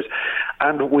workers.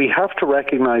 And we have to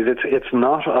recognise it's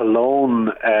not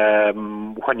alone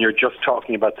when you're just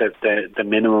talking about the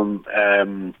minimum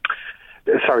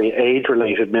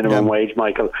age-related minimum wage,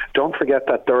 Michael. Don't forget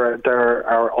that there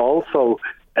are also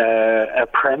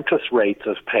apprentice rates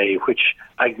of pay, which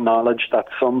acknowledge that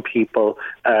some people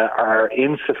are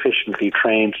insufficiently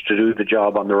trained to do the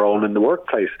job on their own in the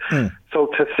workplace. So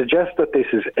to suggest that this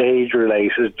is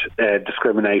age-related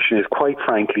discrimination is quite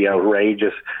frankly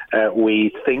outrageous.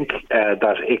 We think that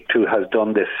ICTU has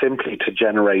done this simply to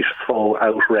generate full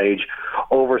outrage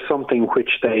over something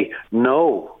which they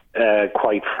know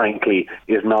quite frankly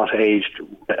is not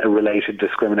age-related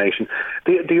discrimination.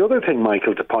 The other thing,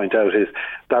 Michael, to point out is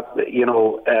that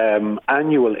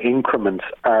annual increments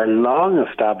are long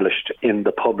established in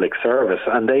the public service,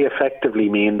 and they effectively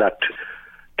mean that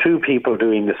two people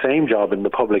doing the same job in the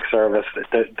public service,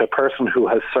 the person who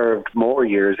has served more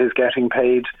years is getting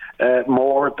paid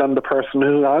more than the person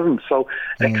who hasn't. So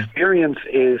experience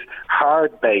is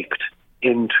hard-baked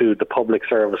into the public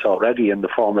service already in the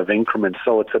form of increments,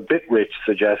 so it's a bit rich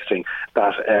suggesting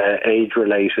that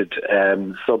age-related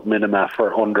sub-minima for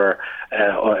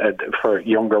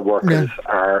younger workers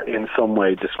are in some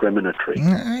way discriminatory.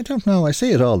 I don't know. I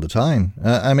see it all the time.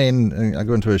 I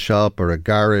go into a shop or a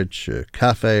garage, a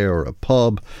cafe or a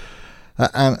pub,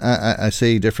 and I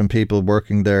see different people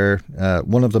working there.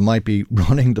 One of them might be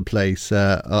running the place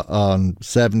on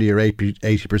 70 or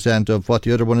 80% of what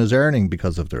the other one is earning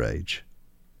because of their age.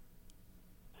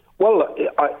 Well,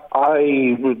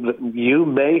 you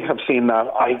may have seen that.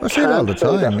 I see it all the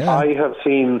time. I have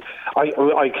seen.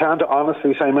 I can't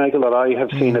honestly say, Michael, that I have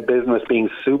seen a business being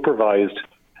supervised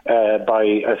by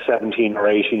a 17 or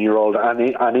 18-year-old,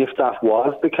 and if that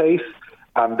was the case,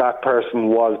 and that person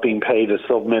was being paid a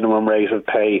sub-minimum rate of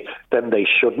pay, then they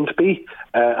shouldn't be.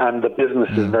 And the business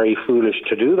is very foolish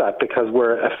to do that, because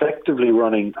we're effectively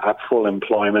running at full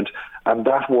employment, and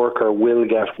that worker will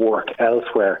get work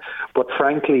elsewhere. But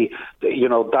frankly,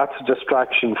 that's a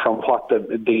distraction from what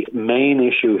the main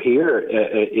issue here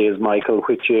is, Michael,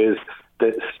 which is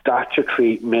the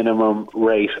statutory minimum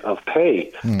rate of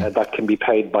pay that can be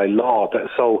paid by law.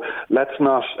 So let's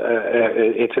not,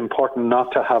 it's important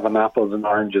not to have an apples and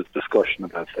oranges discussion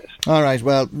about this. All right,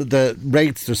 well, the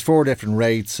rates, there's 4 different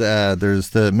rates. There's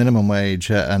the minimum wage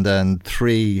and then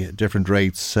 3 different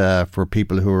rates for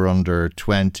people who are under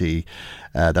 20.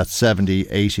 That's 70,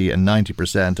 80 and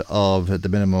 90% of the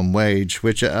minimum wage,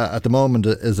 which at the moment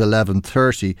is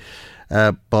 $11.30.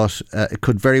 But it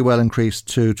could very well increase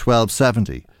to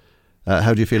 $12.70.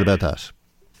 How do you feel about that?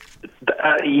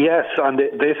 Yes, and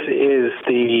this is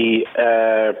the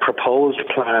proposed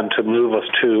plan to move us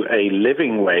to a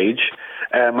living wage.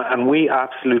 And we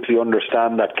absolutely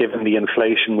understand that, given the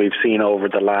inflation we've seen over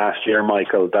the last year,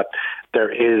 Michael, that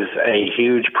there is a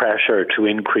huge pressure to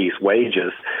increase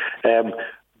wages.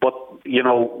 But, you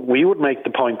know, we would make the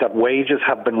point that wages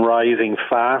have been rising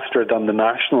faster than the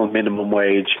national minimum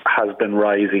wage has been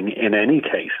rising in any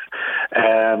case.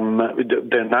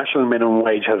 The national minimum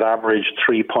wage has averaged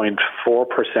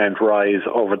 3.4% rise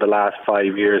over the last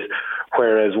 5 years,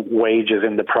 whereas wages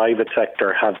in the private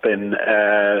sector have been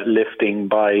lifting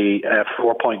by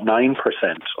 4.9%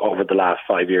 over the last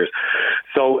 5 years.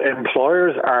 So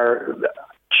employers are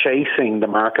chasing the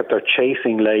market, they're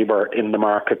chasing labour in the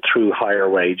market through higher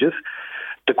wages.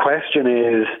 The question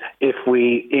is, if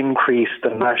we increase the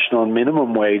national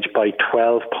minimum wage by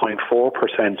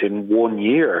 12.4% in 1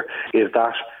 year, is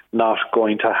that not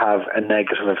going to have a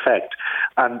negative effect?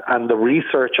 And the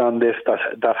research on this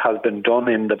that has been done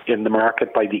in the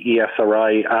market by the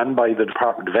ESRI and by the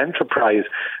Department of Enterprise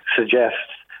suggests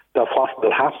that what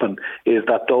will happen is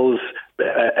that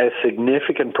a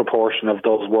significant proportion of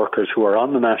those workers who are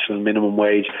on the national minimum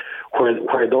wage,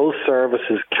 where those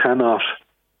services cannot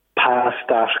pass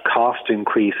that cost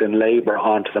increase in labour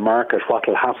onto the market, what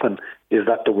will happen is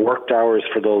that the worked hours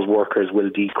for those workers will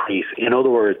decrease. In other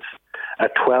words, a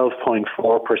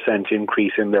 12.4%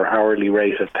 increase in their hourly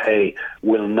rate of pay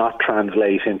will not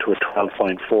translate into a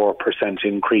 12.4%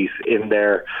 increase in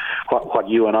their what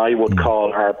you and I would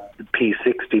call our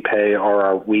P60 pay or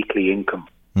our weekly income.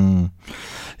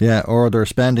 Yeah, or their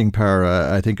spending power,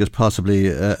 I think, is possibly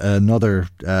another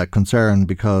concern,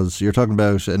 because you're talking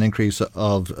about an increase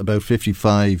of about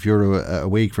 €55 a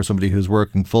week for somebody who's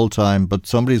working full time, but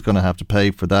somebody's going to have to pay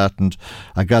for that, and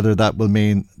I gather that will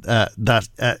mean that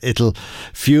it'll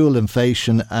fuel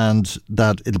inflation and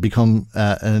that it'll become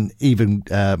an even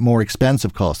more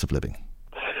expensive cost of living.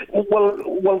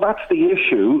 Well, that's the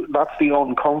issue. That's the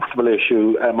uncomfortable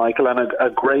issue, Michael. And a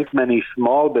great many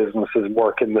small businesses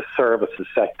work in the services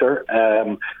sector,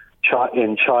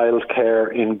 in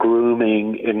childcare, in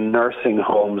grooming, in nursing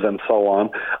homes, and so on.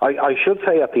 I should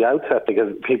say at the outset,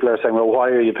 because people are saying, well, why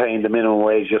are you paying the minimum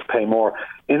wage? Just pay more.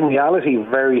 In reality,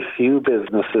 very few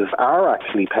businesses are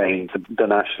actually paying the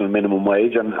national minimum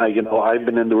wage. And, I've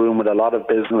been in the room with a lot of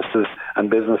businesses and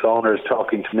business owners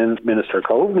talking to Minister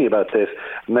Coveney about this,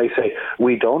 and they say,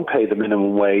 we don't pay the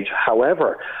minimum wage.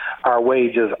 However, our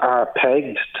wages are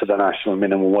pegged to the national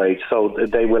minimum wage, so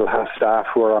they will have staff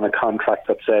who are on a contract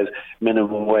that says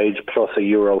minimum wage plus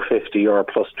 €1.50 or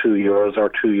plus €2 or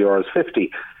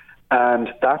 €2.50. And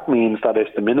that means that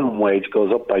if the minimum wage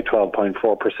goes up by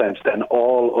 12.4%, then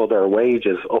all other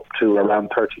wages up to around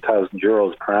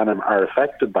 €30,000 per annum are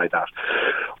affected by that.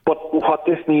 But what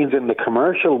this means in the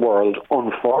commercial world,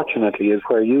 unfortunately, is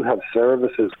where you have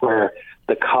services where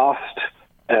the cost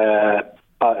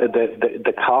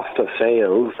the cost of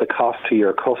sales, the cost to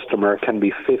your customer can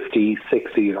be 50,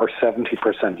 60 or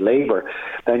 70% labour,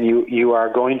 then you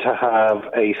are going to have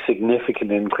a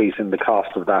significant increase in the cost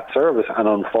of that service. And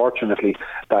unfortunately,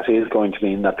 that is going to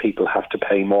mean that people have to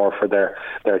pay more for their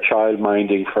child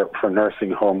minding, for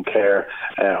nursing home care,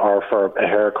 or for a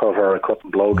haircut or a cut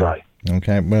and blow dry.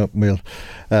 Okay, well, we'll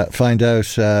find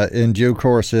out in due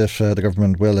course if the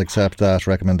government will accept that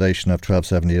recommendation of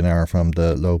 $12.70 an hour from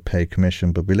the Low Pay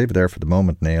Commission. But we leave it there for the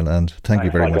moment, Neil, and thank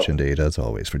you very much indeed, as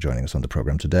always, for joining us on the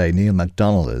programme today. Neil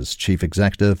MacDonald is Chief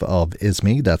Executive of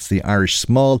ISME, that's the Irish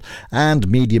Small and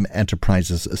Medium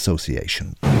Enterprises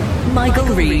Association.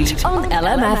 Michael Reade on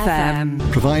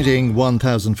LMFM. Providing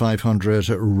 1,500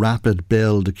 rapid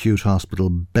build acute hospital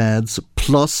beds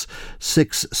plus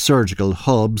 6 surgical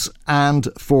hubs and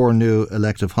 4 new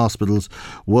elective hospitals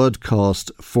would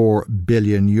cost €4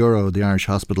 billion. The Irish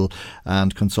Hospital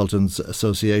and Consultants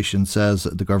Association says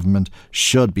the government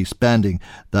should be spending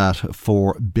that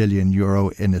 €4 billion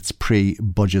in its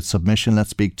pre-budget submission. Let's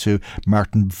speak to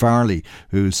Martin Varley,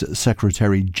 who's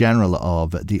Secretary General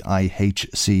of the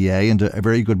IHCA. And a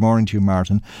very good morning to you,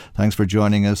 Martin. Thanks for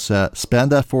joining us.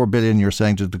 Spend that €4 billion, you're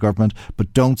saying, to the government,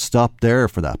 but don't stop there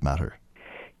for that matter.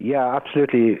 Yeah,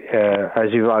 absolutely.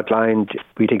 As you've outlined,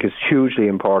 we think it's hugely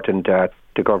important that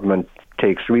the government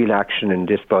takes real action in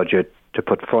this budget to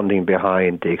put funding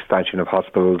behind the expansion of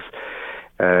hospitals.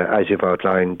 As you've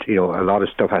outlined, a lot of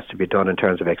stuff has to be done in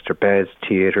terms of extra beds,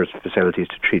 theatres, facilities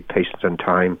to treat patients on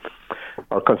time.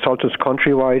 Our consultants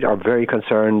countrywide are very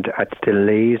concerned at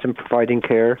delays in providing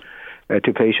care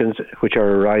to patients, which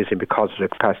are arising because of the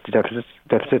capacity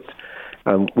deficits.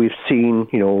 We've seen,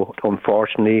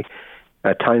 unfortunately,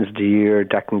 at times of the year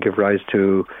that can give rise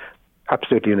to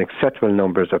absolutely unacceptable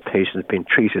numbers of patients being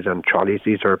treated on trolleys.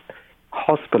 These are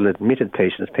hospital-admitted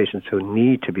patients who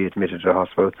need to be admitted to the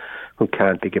hospital, who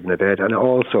can't be given a bed. And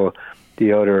also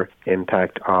the other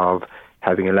impact of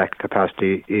having a lack of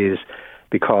capacity is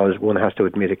because one has to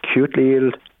admit acutely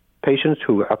ill patients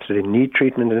who absolutely need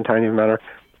treatment in a timely manner.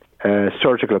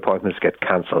 Surgical appointments get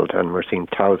cancelled, and we're seeing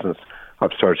thousands of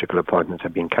surgical appointments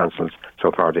have been cancelled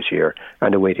so far this year,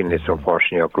 and the waiting lists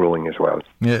unfortunately are growing as well.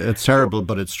 Yeah, it's terrible,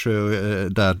 but it's true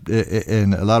that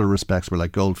in a lot of respects we're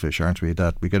like goldfish, aren't we?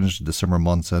 That we get into the summer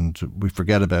months and we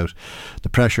forget about the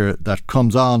pressure that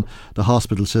comes on the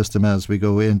hospital system as we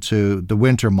go into the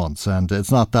winter months. And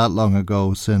it's not that long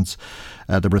ago since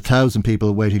there were 1,000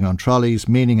 people waiting on trolleys,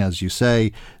 meaning, as you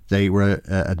say, they were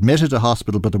admitted to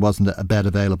hospital, but there wasn't a bed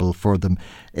available for them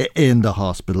in the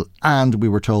hospital. And we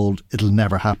were told it'll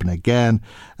never happen again.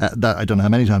 That I don't know how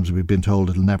many times we've been told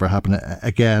it'll never happen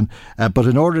again. But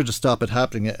in order to stop it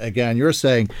happening again, you're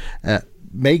saying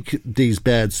make these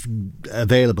beds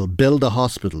available, build the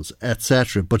hospitals,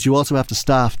 etc. But you also have to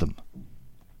staff them.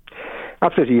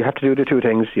 Absolutely. You have to do the two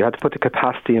things. You have to put the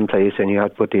capacity in place and you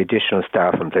have to put the additional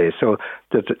staff in place. So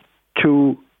there's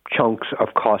two chunks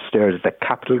of costs there. There's the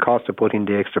capital cost of putting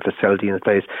the extra facility in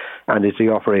place, and there's the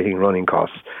operating running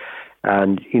costs.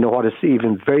 And you know what, it's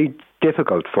even very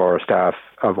difficult for staff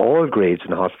of all grades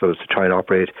in hospitals to try and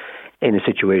operate in a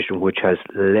situation which has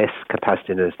less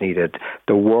capacity than is needed.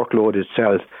 The workload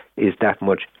itself is that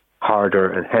much harder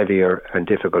and heavier and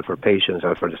difficult for patients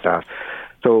and for the staff.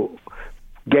 So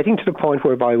getting to the point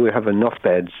whereby we have enough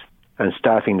beds and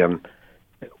staffing them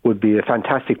would be a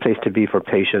fantastic place to be for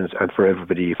patients and for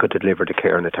everybody. You could deliver the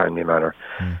care in a timely manner.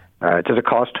 There's a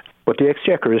cost, but the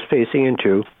Exchequer is facing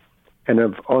into an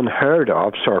unheard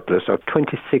of surplus of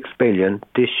 26 billion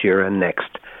this year and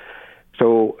next.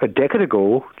 So a decade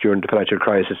ago, during the financial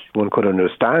crisis, one could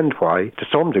understand why, to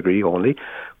some degree only,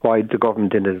 why the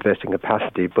government didn't invest in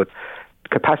capacity, but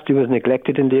capacity was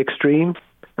neglected in the extreme.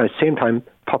 At the same time,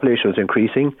 population was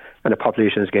increasing and the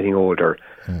population is getting older.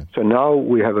 So now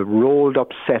we have a rolled up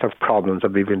set of problems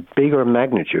of even bigger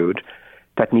magnitude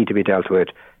that need to be dealt with.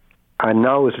 And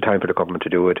now is the time for the government to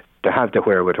do it, to have the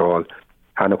wherewithal.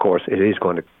 And of course, it is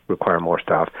going to require more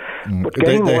staff. But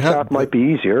getting more staff might be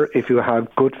easier if you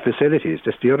have good facilities.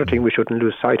 That's the other thing we shouldn't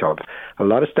lose sight of. A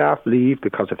lot of staff leave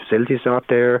because the facilities are not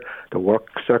there, the work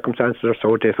circumstances are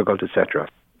so difficult, etc.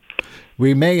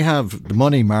 We may have the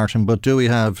money, Martin, but do we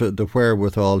have the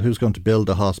wherewithal? Who's going to build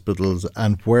the hospitals,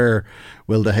 and where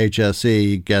will the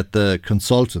HSE get the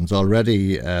consultants?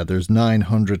 Already there's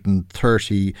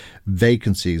 930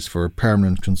 vacancies for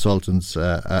permanent consultants,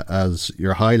 as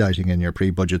you're highlighting in your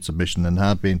pre-budget submission and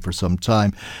have been for some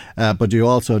time. But you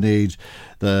also need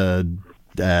the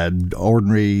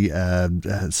ordinary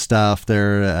staff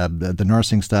there, the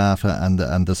nursing staff and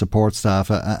the support staff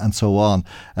and so on.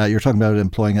 You're talking about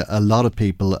employing a lot of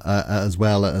people as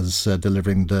well as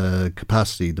delivering the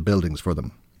capacity, the buildings for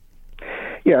them.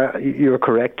 Yeah, you're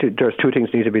correct. There's two things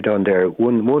need to be done there.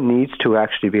 One needs to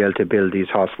actually be able to build these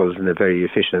hospitals in a very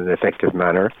efficient and effective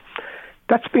manner.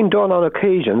 That's been done on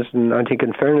occasions, and I think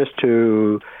in fairness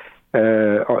to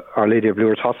Our Lady of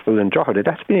Lourdes Hospital in Drogheda,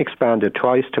 that's been expanded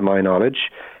twice to my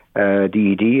knowledge, the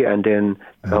ED, and then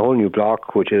a whole new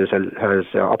block which has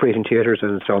operating theatres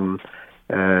and some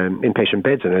inpatient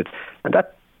beds in it. And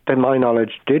that, to my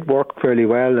knowledge, did work fairly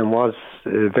well and was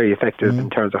very effective in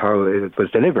terms of how it was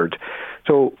delivered.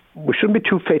 So we shouldn't be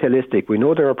too fatalistic. We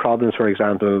know there are problems, for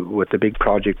example, with the big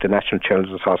project, the National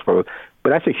Children's Hospital, but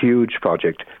that's a huge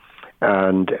project.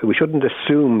 And we shouldn't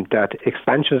assume that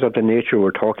expansions of the nature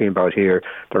we're talking about here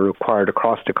that are required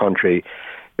across the country,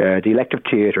 the elective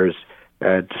theatres,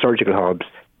 the surgical hubs,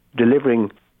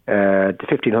 delivering the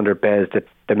 1,500 beds that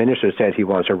the Minister said he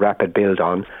wants a rapid build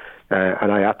on,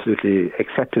 and I absolutely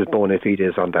accept his bona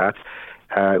fides on that.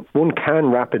 One can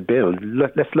rapid build.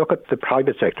 Let's look at the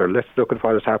private sector. Let's look at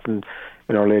what has happened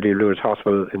in Our Lady of Lourdes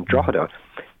Hospital in Drogheda.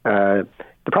 The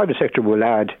private sector will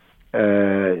add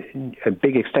a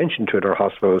big extension to their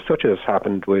hospitals, such as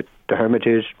happened with the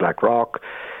Hermitage, Blackrock,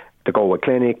 the Galway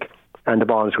Clinic and the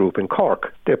Bonds Group in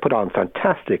Cork. They put on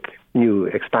fantastic new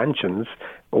expansions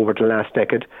over the last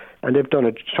decade, and they've done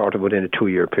it sort of within a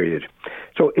 2-year period.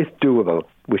 So it's doable.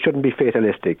 We shouldn't be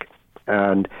fatalistic.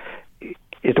 And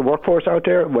is the workforce out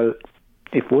there? Well,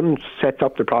 if one sets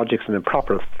up the projects in a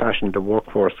proper fashion, the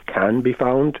workforce can be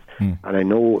found. And I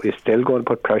know it's still going to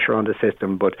put pressure on the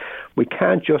system, but we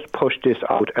can't just push this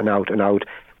out and out and out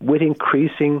with an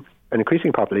increasing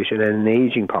population and an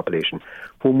ageing population,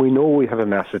 when we know we have a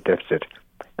massive deficit.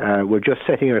 We're just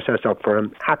setting ourselves up for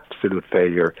an absolute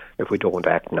failure if we don't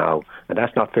act now. And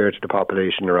that's not fair to the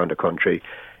population around the country.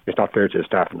 It's not fair to the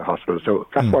staff in the hospital. So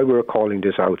that's why we're calling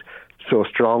this out so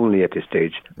strongly at this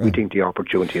stage. We think the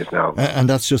opportunity is now. And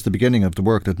that's just the beginning of the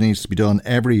work that needs to be done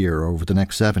every year over the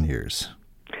next 7 years.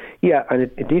 Yeah, and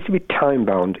it needs to be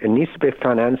time-bound. It needs to be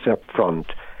financed up front.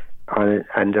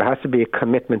 And there has to be a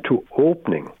commitment to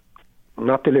opening,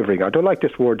 not delivering. I don't like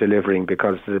this word delivering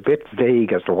because it's a bit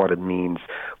vague as to what it means.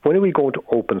 When are we going to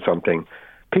open something?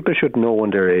 People should know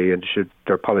when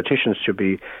their politicians should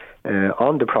be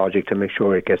on the project to make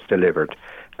sure it gets delivered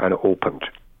and opened,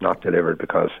 not delivered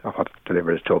because what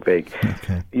delivered is so vague.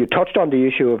 Okay. You touched on the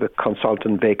issue of the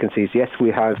consultant vacancies. Yes,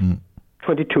 we have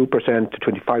 22% to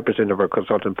 25% of our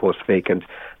consultant posts vacant,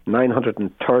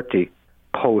 930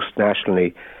 posts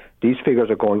nationally. These figures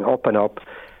are going up and up.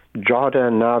 Drogheda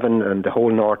and Navan and the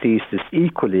whole northeast is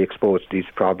equally exposed to these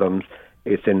problems.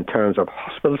 It's in terms of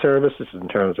hospital services, in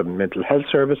terms of mental health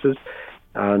services,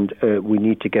 and we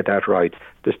need to get that right.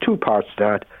 There's two parts to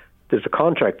that. There's the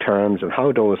contract terms and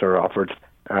how those are offered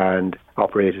and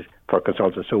operated for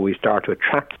consultants, so we start to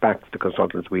attract back the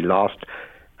consultants we lost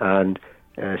and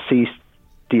cease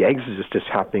the exodus that's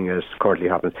happening as currently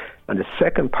happens. And the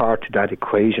second part to that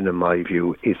equation, in my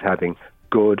view, is having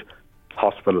good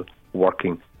hospital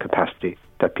working capacity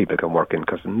that people can work in,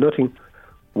 because nothing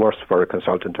worse for a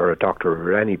consultant or a doctor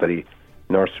or anybody,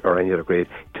 nurse or any other grade,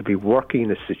 to be working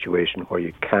in a situation where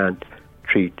you can't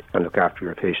treat and look after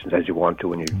your patients as you want to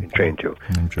when you've been trained to.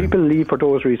 People leave for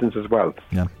those reasons as well.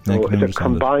 So it's a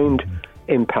combined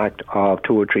impact of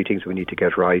 2 or 3 things we need to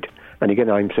get right. And again,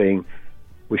 I'm saying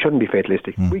we shouldn't be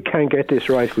fatalistic. We can get this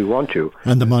right if we want to.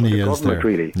 And the money is there.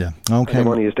 Really. Yeah. Okay. And the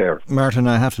money is there. Martin,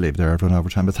 I have to leave there. I've run over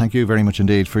time. But thank you very much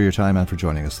indeed for your time and for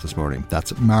joining us this morning.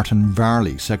 That's Martin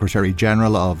Varley, Secretary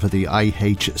General of the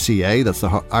IHCA. That's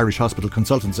the Irish Hospital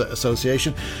Consultants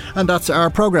Association. And that's our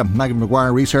programme. Megan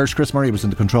McGuire researched. Chris Murray was in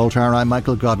the control tower. I'm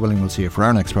Michael. God willing, we'll see you for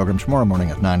our next programme tomorrow morning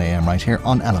at 9 a.m. right here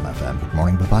on LMFM. Good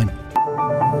morning. Bye-bye.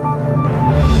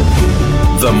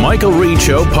 The Michael Reade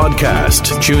Show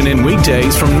podcast. Tune in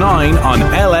weekdays from 9 on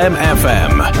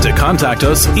LMFM. To contact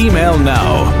us, email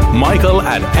now,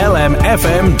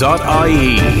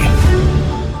 michael@lmfm.ie.